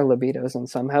higher libidos and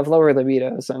some have lower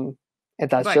libidos, and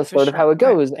that's just sort of how it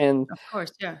goes. And of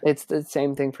course, it's the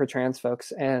same thing for trans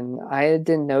folks. And I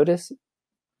didn't notice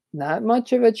that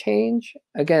much of a change.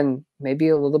 Again, maybe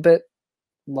a little bit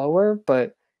lower,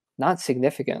 but not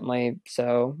significantly.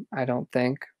 So I don't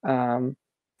think, and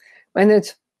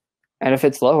if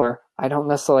it's lower, I don't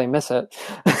necessarily miss it.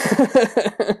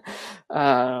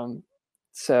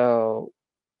 So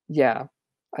yeah,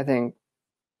 I think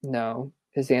no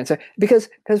is the answer, because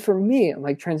for me,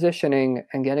 like, transitioning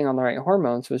and getting on the right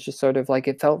hormones was just sort of like,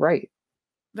 it felt right.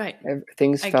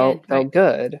 Things felt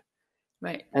good.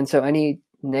 And so any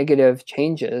negative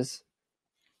changes,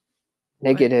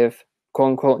 quote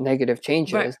unquote negative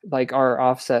changes, like, are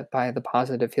offset by the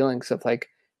positive feelings of like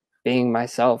being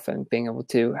myself and being able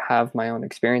to have my own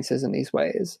experiences in these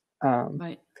ways.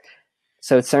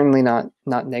 So it's certainly not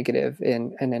negative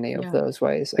in any of those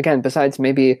ways. Again, besides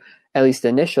maybe, at least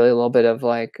initially, a little bit of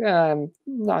like, I'm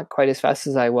not quite as fast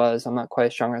as I was. I'm not quite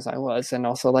as strong as I was. And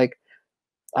also, like,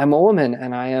 I'm a woman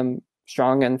and I am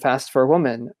strong and fast for a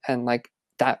woman. And like,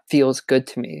 that feels good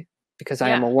to me because I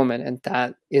am a woman, and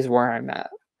that is where I'm at.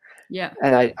 Yeah.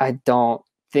 And I don't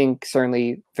think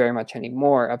certainly very much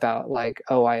anymore about like,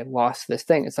 oh, I lost this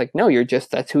thing. It's like, no,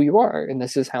 that's who you are. And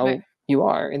this is how you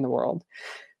are in the world.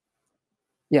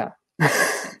 Yeah.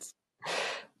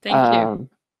 Thank you.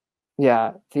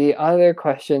 Yeah. The other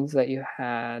questions that you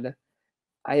had,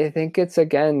 I think it's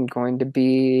again going to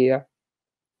be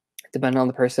depending on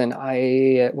the person.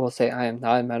 I will say I am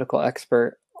not a medical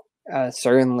expert,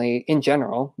 certainly in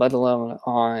general, let alone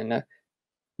on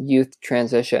youth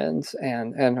transitions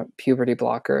and puberty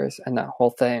blockers and that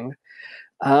whole thing.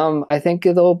 I think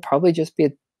it'll probably just be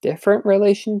a different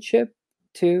relationship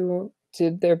to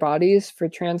their bodies for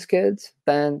trans kids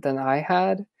than I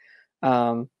had.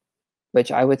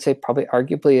 which I would say probably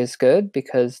arguably is good,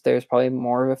 because there's probably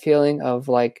more of a feeling of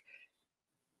like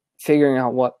figuring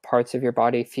out what parts of your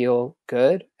body feel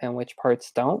good and which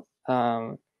parts don't.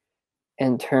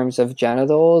 In terms of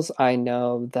genitals, I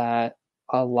know that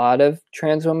a lot of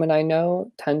trans women I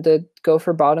know tend to go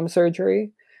for bottom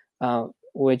surgery,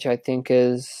 which I think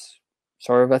is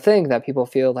sort of a thing that people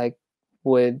feel like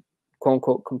would quote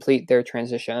unquote complete their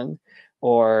transition,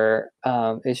 or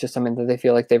it's just something that they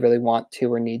feel like they really want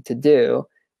to or need to do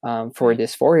for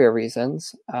dysphoria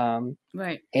reasons.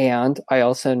 Right. And I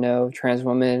also know trans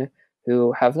women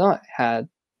who have not had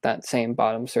that same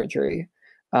bottom surgery.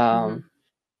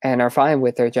 And are fine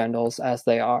with their genitals as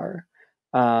they are.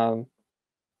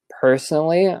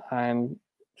 Personally, I'm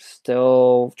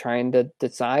still trying to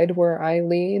decide where I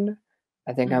lean.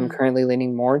 I think I'm currently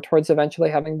leaning more towards eventually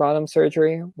having bottom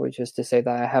surgery, which is to say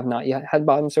that I have not yet had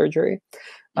bottom surgery.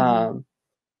 But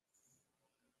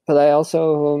I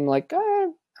also am like, I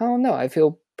don't know. I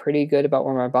feel pretty good about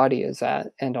where my body is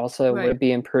at. And also, would it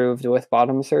be improved with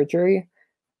bottom surgery?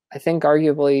 I think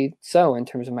arguably so, in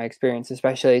terms of my experience,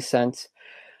 especially since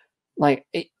like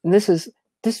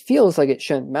this feels like it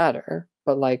shouldn't matter,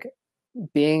 but like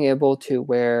being able to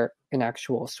wear an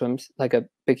actual like a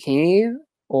bikini,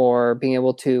 or being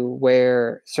able to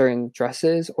wear certain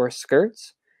dresses or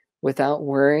skirts without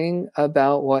worrying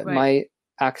about what might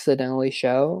accidentally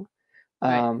show,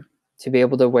 to be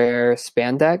able to wear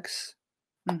spandex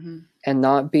and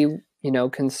not be,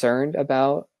 concerned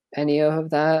about any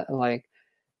of that. Like,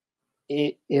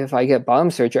 if I get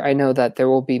bottom surgery, I know that there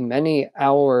will be many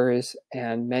hours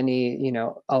and many,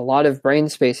 a lot of brain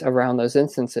space around those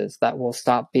instances that will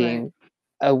stop being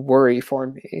a worry for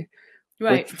me.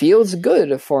 Which feels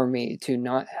good for me to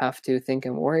not have to think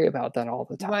and worry about that all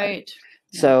the time.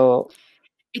 So,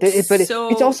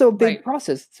 it's also a big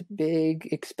process. It's a big,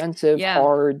 expensive,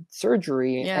 hard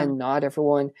surgery, and not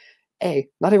everyone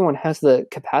has the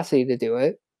capacity to do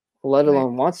it, let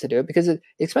alone wants to do it, because it's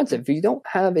expensive. If you don't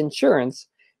have insurance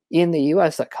in the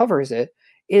US that covers it,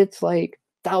 it's like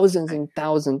thousands and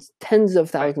thousands, tens of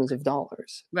thousands of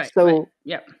dollars.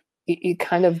 It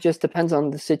kind of just depends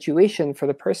on the situation for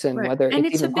the person, whether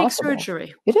it's even possible.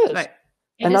 Surgery. It is.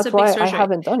 And that's why I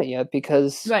haven't done it yet,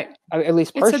 because at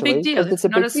least partially, it's a big deal. It's a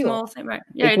not big a small deal. thing, right?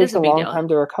 Yeah, it takes a long time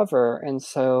to recover. And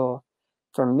so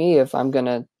for me, if I'm going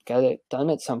to get it done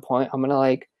at some point, I'm going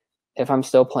to if I'm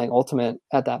still playing Ultimate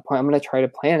at that point, I'm going to try to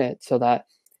plan it so that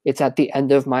it's at the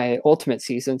end of my Ultimate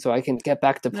season, so I can get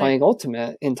back to playing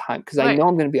Ultimate in time, because I know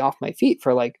I'm going to be off my feet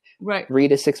for 3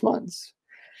 to 6 months.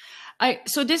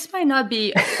 So this might not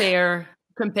be a fair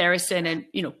comparison, and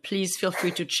please feel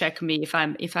free to check me if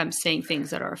I'm saying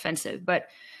things that are offensive. But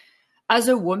as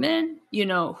a woman,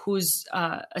 who's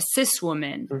a cis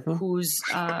woman, who's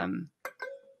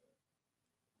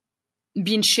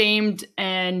been shamed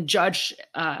and judged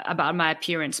about my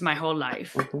appearance my whole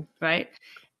life, right?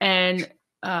 And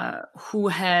who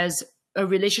has a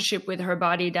relationship with her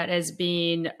body that has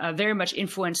been very much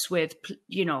influenced with,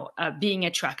 being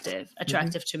attractive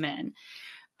to men.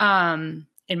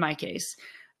 In my case,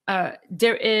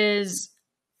 there is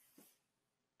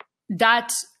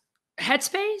that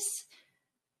headspace,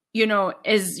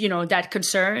 is, that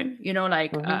concern,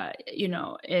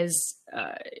 is,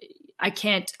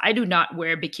 I do not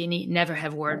wear bikini, never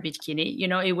have worn bikini.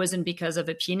 It wasn't because of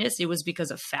a penis, it was because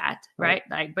of fat, right?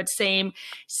 But same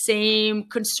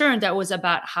concern that was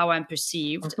about how I'm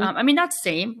perceived. Not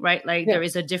same, right? There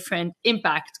is a different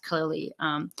impact, clearly.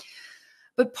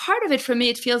 But part of it, for me,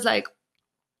 it feels like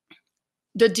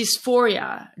the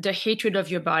dysphoria, the hatred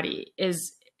of your body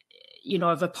is,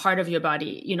 of a part of your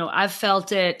body. I've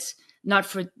felt it, not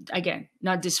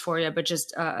dysphoria, but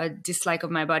just a dislike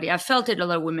of my body. I've felt it. A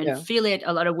lot of women feel it.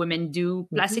 A lot of women do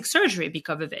plastic surgery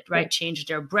because of it, right? Change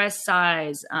their breast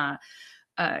size,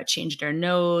 change their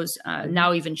nose,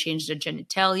 now even change their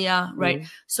genitalia, right?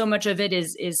 So much of it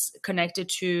is connected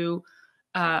to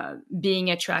being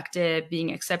attractive,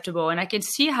 being acceptable. And I can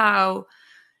see how,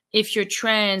 if you're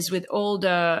trans if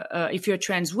you're a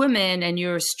trans woman and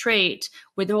you're straight,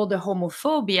 with all the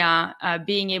homophobia,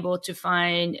 being able to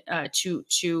find,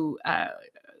 to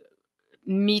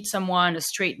meet someone, a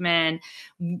straight man,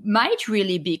 might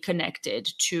really be connected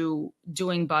to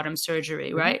doing bottom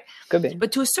surgery, right? Could be.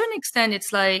 But to a certain extent, it's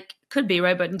could be,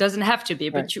 right? But it doesn't have to be.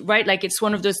 But it's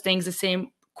one of those things, the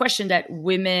same question that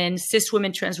women, cis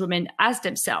women, trans women ask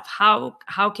themselves: how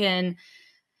can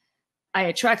I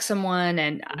attract someone,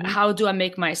 and how do I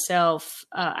make myself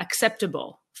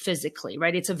acceptable physically,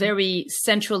 right? It's a very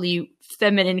centrally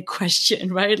feminine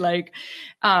question, right?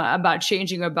 About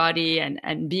changing our body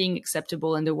and being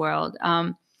acceptable in the world.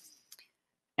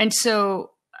 And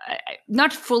so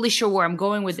not fully sure where I'm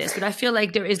going with this, but I feel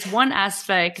like there is one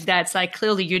aspect that's like,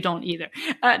 clearly you don't either.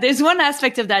 There's one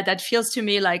aspect of that feels to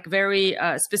me like very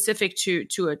specific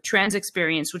to a trans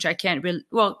experience, which I can't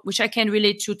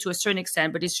relate to a certain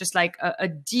extent, but it's just like a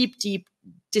deep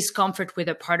discomfort with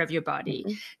a part of your body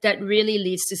that really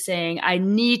leads to saying, I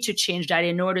need to change that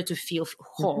in order to feel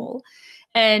whole.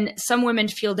 And some women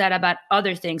feel that about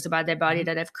other things about their body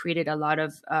that have created a lot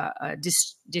of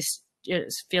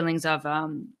feelings of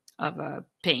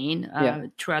pain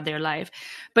throughout their life.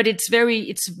 But it's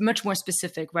much more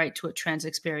specific, right, to a trans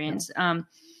experience.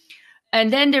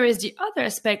 And then there is the other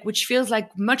aspect, which feels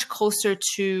like much closer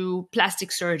to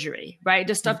plastic surgery, right?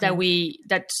 The stuff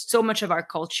that so much of our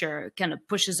culture kind of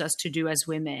pushes us to do as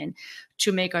women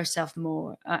to make ourselves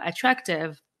more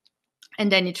attractive.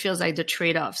 And then it feels like the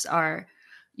trade-offs are,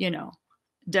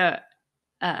 the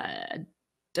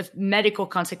medical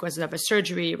consequences of a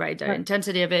surgery, right? The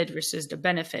intensity of it versus the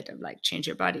benefit of like change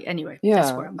your body. Anyway,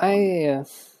 that's where I'm going.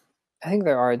 I think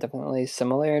there are definitely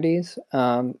similarities.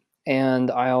 And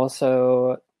I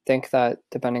also think that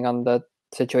depending on the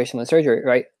situation of the surgery,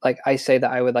 right? Like I say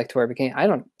that I would like to wear a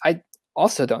bikini. I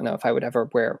also don't know if I would ever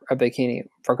wear a bikini,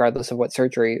 regardless of what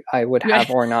surgery I would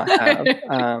have or not have.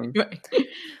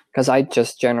 Because I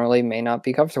just generally may not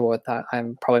be comfortable with that.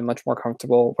 I'm probably much more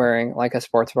comfortable wearing like a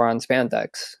sports bra and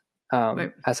spandex,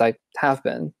 as I have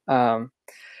been.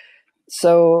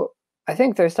 So I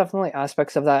think there's definitely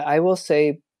aspects of that. I will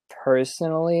say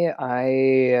personally,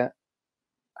 I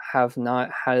have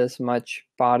not had as much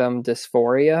bottom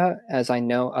dysphoria as I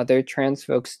know other trans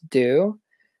folks do,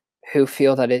 who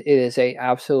feel that it is a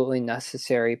absolutely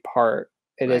necessary part.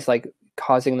 It is like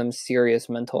causing them serious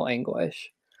mental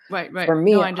anguish. Right. For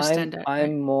me, no, I understand that.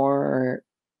 I'm more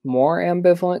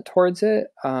ambivalent towards it.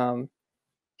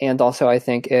 And also I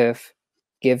think if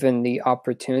given the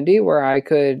opportunity where I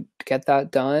could get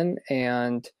that done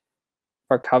and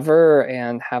recover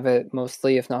and have it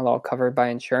mostly, if not all, covered by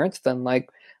insurance, then like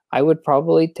I would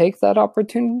probably take that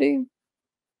opportunity.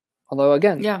 Although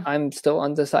again, I'm still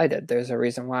undecided. There's a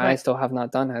reason why I still have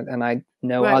not done it. And I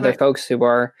know other folks who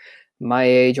are my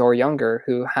age or younger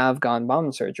who have gone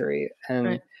bottom surgery.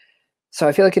 And so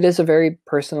I feel like it is a very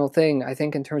personal thing. I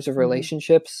think in terms of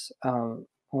relationships,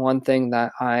 one thing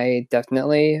that I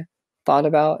definitely thought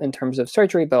about in terms of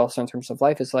surgery, but also in terms of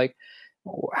life is like,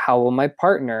 how will my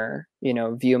partner,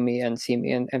 view me and see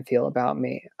me and feel about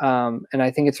me? And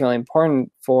I think it's really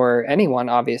important for anyone,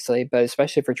 obviously, but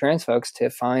especially for trans folks to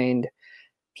find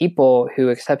people who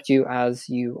accept you as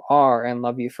you are and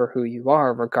love you for who you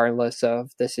are, regardless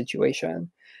of the situation,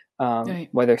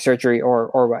 whether surgery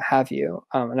or what have you.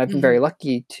 And I've been very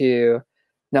lucky to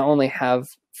not only have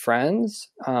friends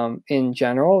in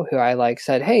general who I like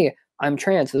said, hey, I'm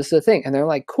trans, this is a thing. And they're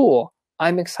like, cool,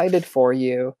 I'm excited for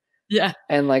you. Yeah.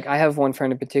 And like, I have one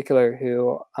friend in particular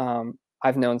who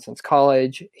I've known since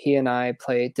college. He and I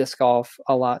play disc golf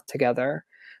a lot together.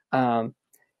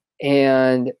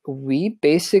 And we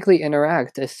basically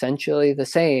interact essentially the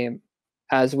same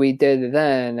as we did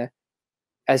then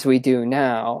as we do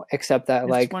now, except that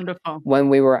like when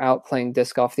we were out playing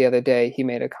disc golf the other day, he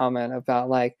made a comment about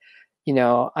like,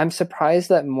 I'm surprised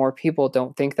that more people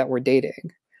don't think that we're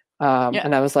dating.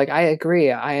 And I was like, I agree.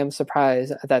 I am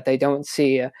surprised that they don't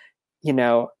see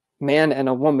man and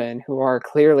a woman who are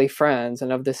clearly friends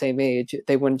and of the same age.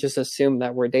 They wouldn't just assume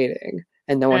that we're dating,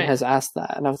 and no one has asked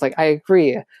that. And I was like, I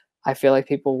agree. I feel like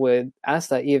people would ask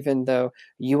that, even though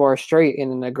you are straight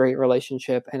and in a great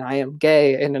relationship and I am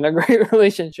gay and in a great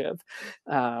relationship.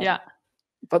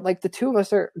 But like the two of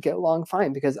us get along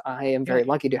fine because I am very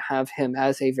lucky to have him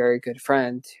as a very good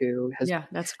friend who has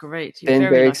that's great. been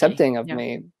very accepting of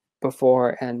me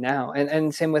before and now.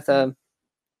 And same with a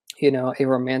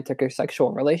romantic or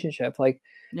sexual relationship, like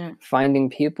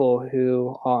finding people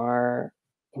who are,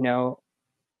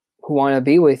 who want to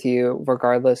be with you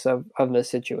regardless of the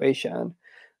situation.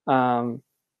 And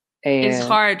it's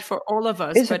hard for all of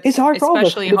us, but it's hard for all of us.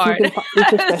 Especially hard.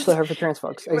 It's especially hard for trans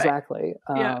folks. Exactly.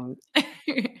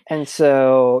 And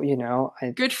so,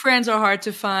 good friends are hard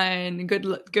to find. Good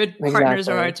partners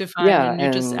are hard to find. Yeah, and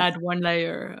you just add one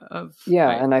layer of. Yeah.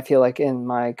 And I feel like in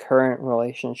my current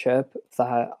relationship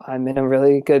that I'm in a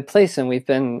really good place, and we've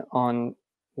been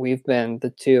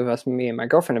the two of us, me and my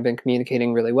girlfriend, have been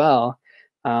communicating really well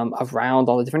around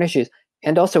all the different issues.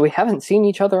 And also, we haven't seen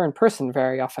each other in person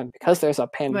very often because there's a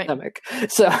pandemic.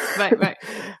 So,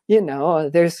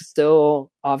 there's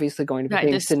still obviously going to be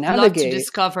things to navigate, lot to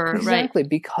discover, exactly,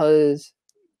 because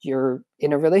you're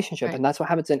in a relationship, and that's what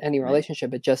happens in any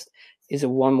relationship. It just is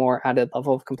one more added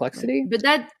level of complexity. But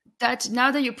that now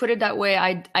that you put it that way,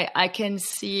 I can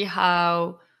see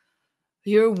how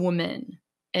you're a woman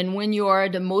and when you are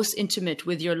the most intimate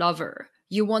with your lover,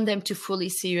 you want them to fully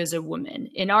see you as a woman.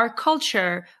 In our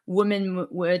culture,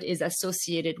 womanhood is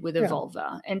associated with a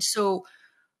vulva. And so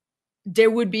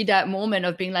there would be that moment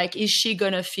of being like, is she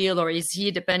going to feel, or is he,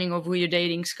 depending on who you're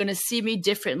dating, is going to see me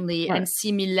differently and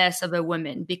see me less of a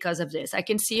woman because of this? I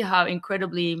can see how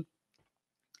incredibly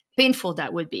painful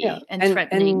that would be and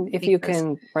threatening. And if you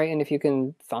can, and if you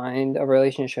can find a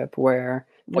relationship where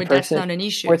that's not an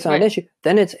issue, where it's not an issue,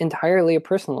 then it's entirely a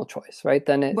personal choice, right?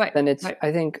 Then it's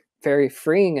I think very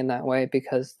freeing in that way,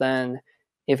 because then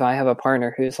if I have a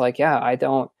partner who's like, I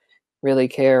don't really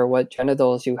care what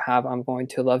genitals you have, I'm going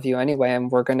to love you anyway, and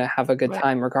we're going to have a good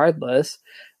time regardless.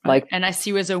 Like, and I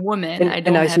see you as a woman, I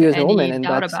don't have any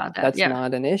doubt about that. That's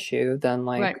not an issue. Then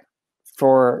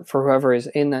for whoever is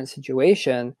in that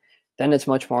situation, then it's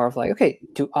much more of like, okay,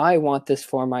 do I want this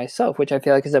for myself? Which I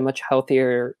feel like is a much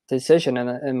healthier decision and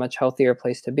a much healthier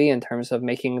place to be in terms of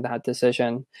making that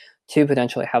decision to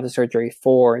potentially have the surgery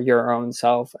for your own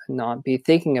self, and not be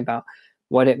thinking about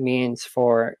what it means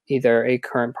for either a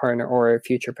current partner or a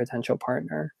future potential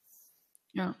partner.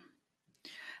 Yeah.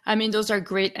 I mean, those are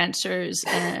great answers.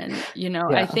 And,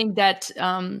 I think that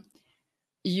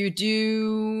you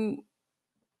do,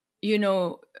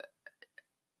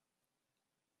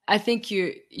 I think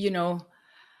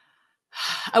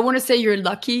I want to say you're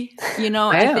lucky,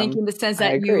 I think in the sense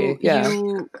that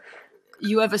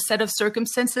you have a set of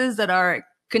circumstances that are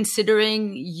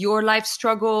considering your life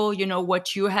struggle,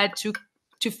 what you had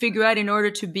to figure out in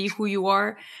order to be who you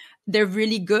are. They're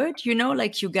really good,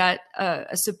 like you got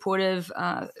a supportive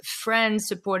friend,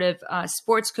 supportive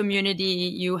sports community.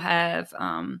 You have,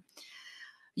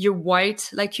 you're white,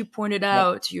 like you pointed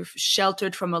out, you're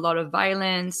sheltered from a lot of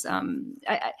violence.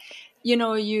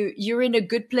 You're in a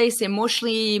good place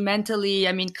emotionally, mentally.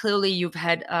 I mean, clearly you've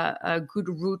had a good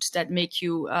roots that make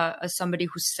you somebody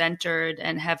who's centered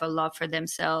and have a love for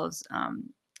themselves,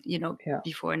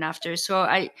 before and after. So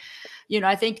I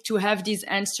think to have these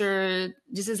answers,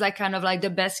 this is like kind of like the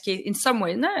best case in some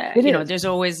way. There's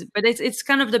always, but it's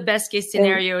kind of the best case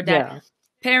scenario that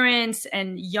parents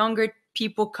and younger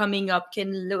people coming up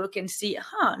can look and see,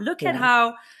 look at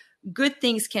how good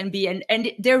things can be,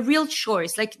 and their real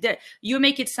choice. Like you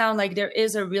make it sound like there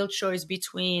is a real choice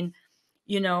between,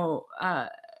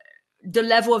 the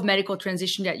level of medical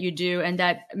transition that you do, and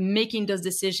that making those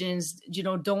decisions, do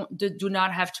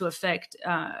not have to affect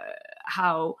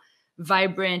how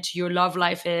vibrant your love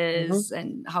life is,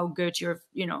 and how good your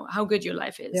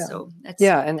life is. So that's,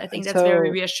 I think that's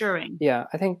very reassuring. Yeah,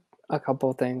 I think a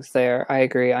couple things there. I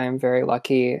agree. I am very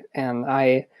lucky, and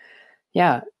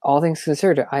all things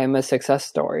considered, I am a success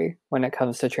story when it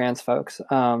comes to trans folks.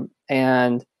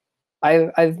 And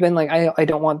I've been like, I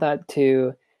don't want that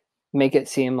to make it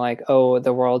seem like, oh,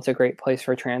 the world's a great place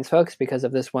for trans folks because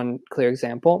of this one clear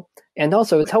example. And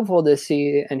also it's helpful to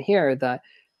see and hear that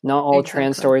not all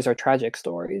trans stories are tragic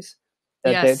stories.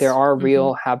 That there are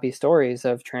real happy stories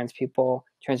of trans people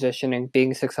transitioning,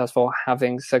 being successful,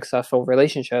 having successful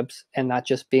relationships, and that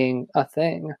just being a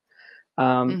thing.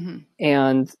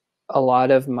 And a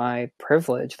lot of my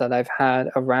privilege that I've had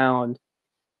around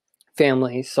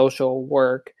family, social,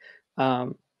 work,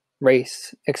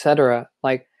 race, etc.,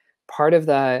 like part of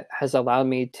that has allowed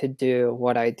me to do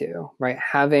what I do, right?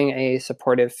 Having a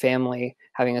supportive family,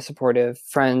 having a supportive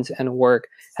friends and work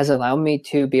has allowed me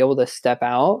to be able to step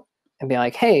out and be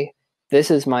like, hey, this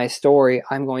is my story.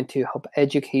 I'm going to help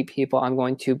educate people. I'm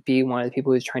going to be one of the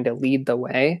people who's trying to lead the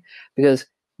way, because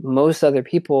most other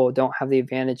people don't have the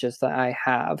advantages that I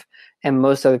have. And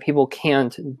most other people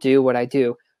can't do what I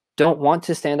do. Don't want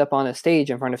to stand up on a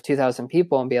stage in front of 2,000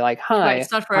 people and be like, hi,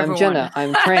 I'm Jenna,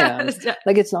 I'm trans.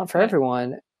 Like, it's not for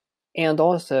everyone. And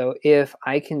also, if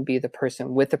I can be the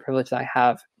person with the privilege that I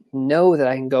have, know that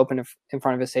I can go up in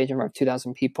front of a stage in front of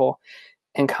 2,000 people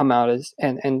and come out as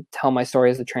and tell my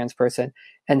story as a trans person,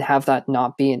 and have that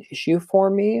not be an issue for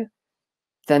me,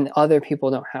 then other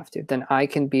people don't have to. Then I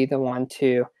can be the one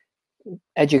to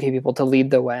educate people, to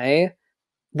lead the way,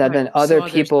 that then other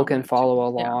people can follow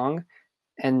along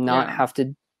and not have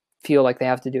to feel like they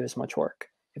have to do as much work.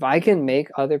 If I can make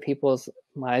other people's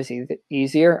lives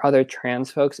easier, other trans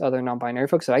folks, other non-binary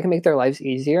folks, if I can make their lives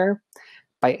easier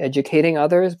by educating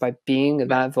others, by being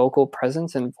that vocal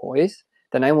presence and voice,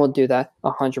 then I will do that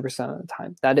 100% of the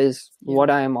time. That is what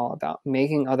I am all about,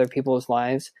 making other people's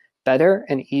lives better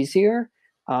and easier,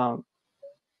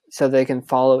 so they can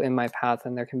follow in my path,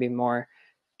 and there can be more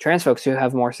trans folks who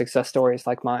have more success stories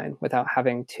like mine without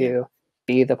having to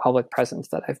be the public presence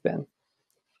that I've been.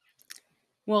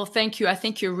 Well, thank you. I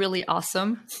think you're really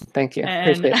awesome. Thank you.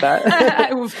 And Appreciate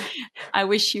that. I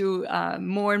wish you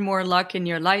more and more luck in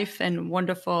your life and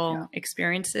wonderful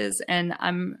experiences. And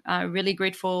I'm really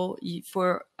grateful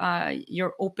for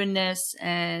your openness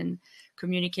and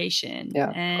communication.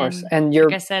 Yeah, and of course. And you're,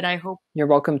 like I said, I hope you're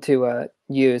welcome to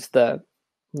use the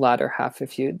latter half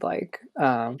if you'd like.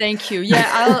 Thank you.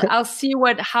 Yeah, I'll see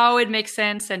how it makes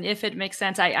sense, and if it makes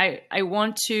sense. I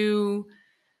want to,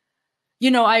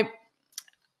 I'm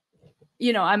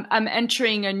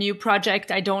entering a new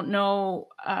project. I don't know.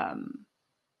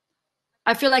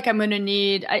 I feel like I'm going to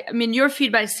need, I mean, your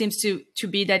feedback seems to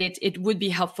be that it would be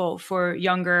helpful for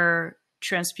younger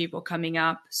trans people coming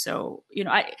up. So,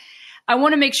 I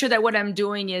want to make sure that what I'm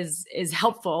doing is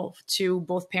helpful to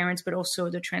both parents, but also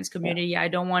the trans community. Yeah. I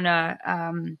don't want to,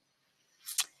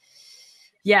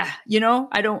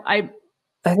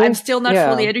 I'm still not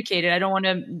fully educated. I don't want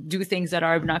to do things that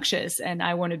are obnoxious, and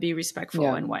I want to be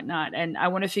respectful and whatnot. And I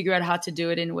want to figure out how to do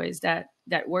it in ways that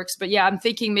works. But yeah, I'm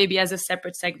thinking maybe as a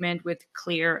separate segment with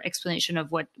clear explanation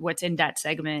of what's in that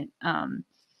segment.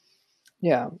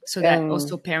 So that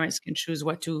also parents can choose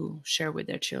what to share with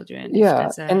their children.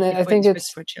 And I think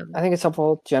it's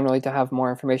helpful generally to have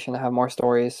more information, to have more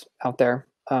stories out there.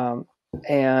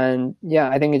 And yeah,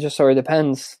 I think it just sort of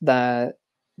depends that,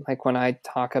 like when I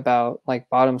talk about like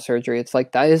bottom surgery, it's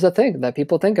like that is a thing that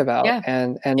people think about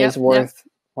and is worth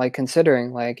like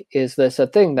considering. Like, is this a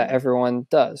thing that everyone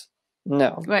does?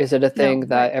 No. Right. Is it a thing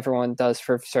that everyone does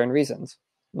for certain reasons?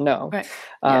 No. Right.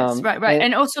 Yes. Right.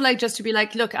 And also, like, just to be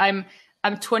like, look, I'm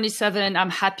 27.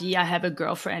 I'm happy. I have a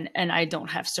girlfriend and I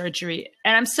don't have surgery,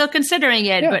 and I'm still considering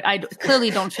it, but I clearly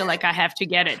don't feel like I have to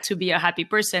get it to be a happy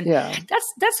person. Yeah.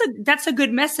 That's a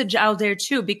good message out there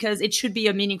too, because it should be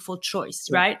a meaningful choice,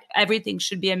 right? Everything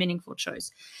should be a meaningful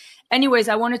choice. Anyways,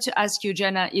 I wanted to ask you,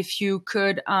 Jenna, if you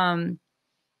could,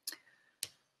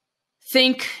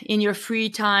 think in your free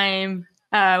time,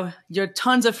 your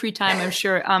tons of free time, I'm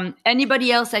sure.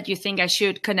 Anybody else that you think I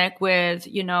should connect with?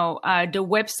 The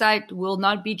website will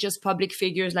not be just public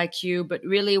figures like you, but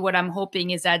really what I'm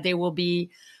hoping is that they will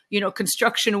be,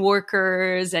 construction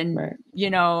workers and,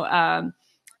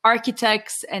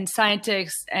 architects and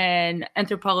scientists and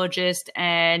anthropologists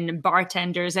and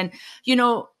bartenders and,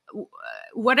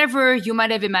 whatever you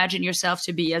might have imagined yourself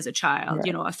to be as a child,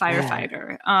 a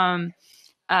firefighter,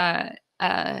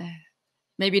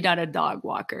 maybe not a dog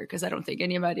walker, because I don't think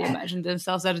anybody imagined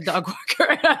themselves as a dog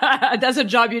walker. That's a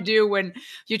job you do when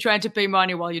you're trying to pay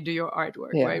money while you do your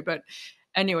artwork, right? But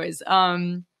anyways,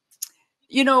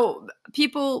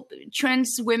 people,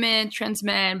 trans women, trans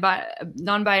men,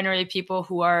 non-binary people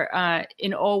who are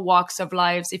in all walks of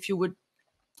lives, if you would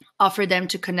offer them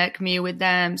to connect me with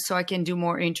them so I can do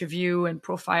more interview and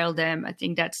profile them, I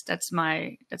think that's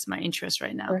my interest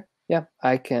right now. Yeah,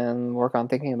 I can work on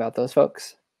thinking about those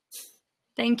folks.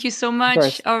 Thank you so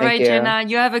much. All right, Jenna,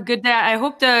 you have a good day. I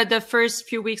hope the first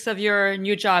few weeks of your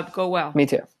new job go well. Me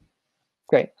too.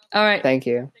 Great. All right. Thank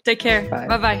you. Take care. Bye.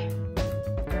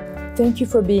 Bye-bye. Thank you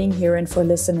for being here and for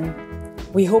listening.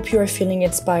 We hope you are feeling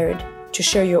inspired to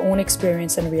share your own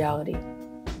experience and reality.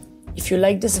 If you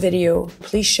like this video,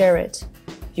 please share it.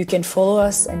 You can follow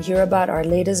us and hear about our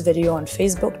latest video on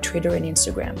Facebook, Twitter, and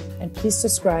Instagram. And please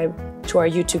subscribe to our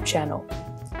YouTube channel.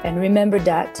 And remember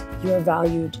that you are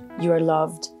valued, you are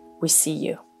loved, we see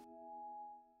you.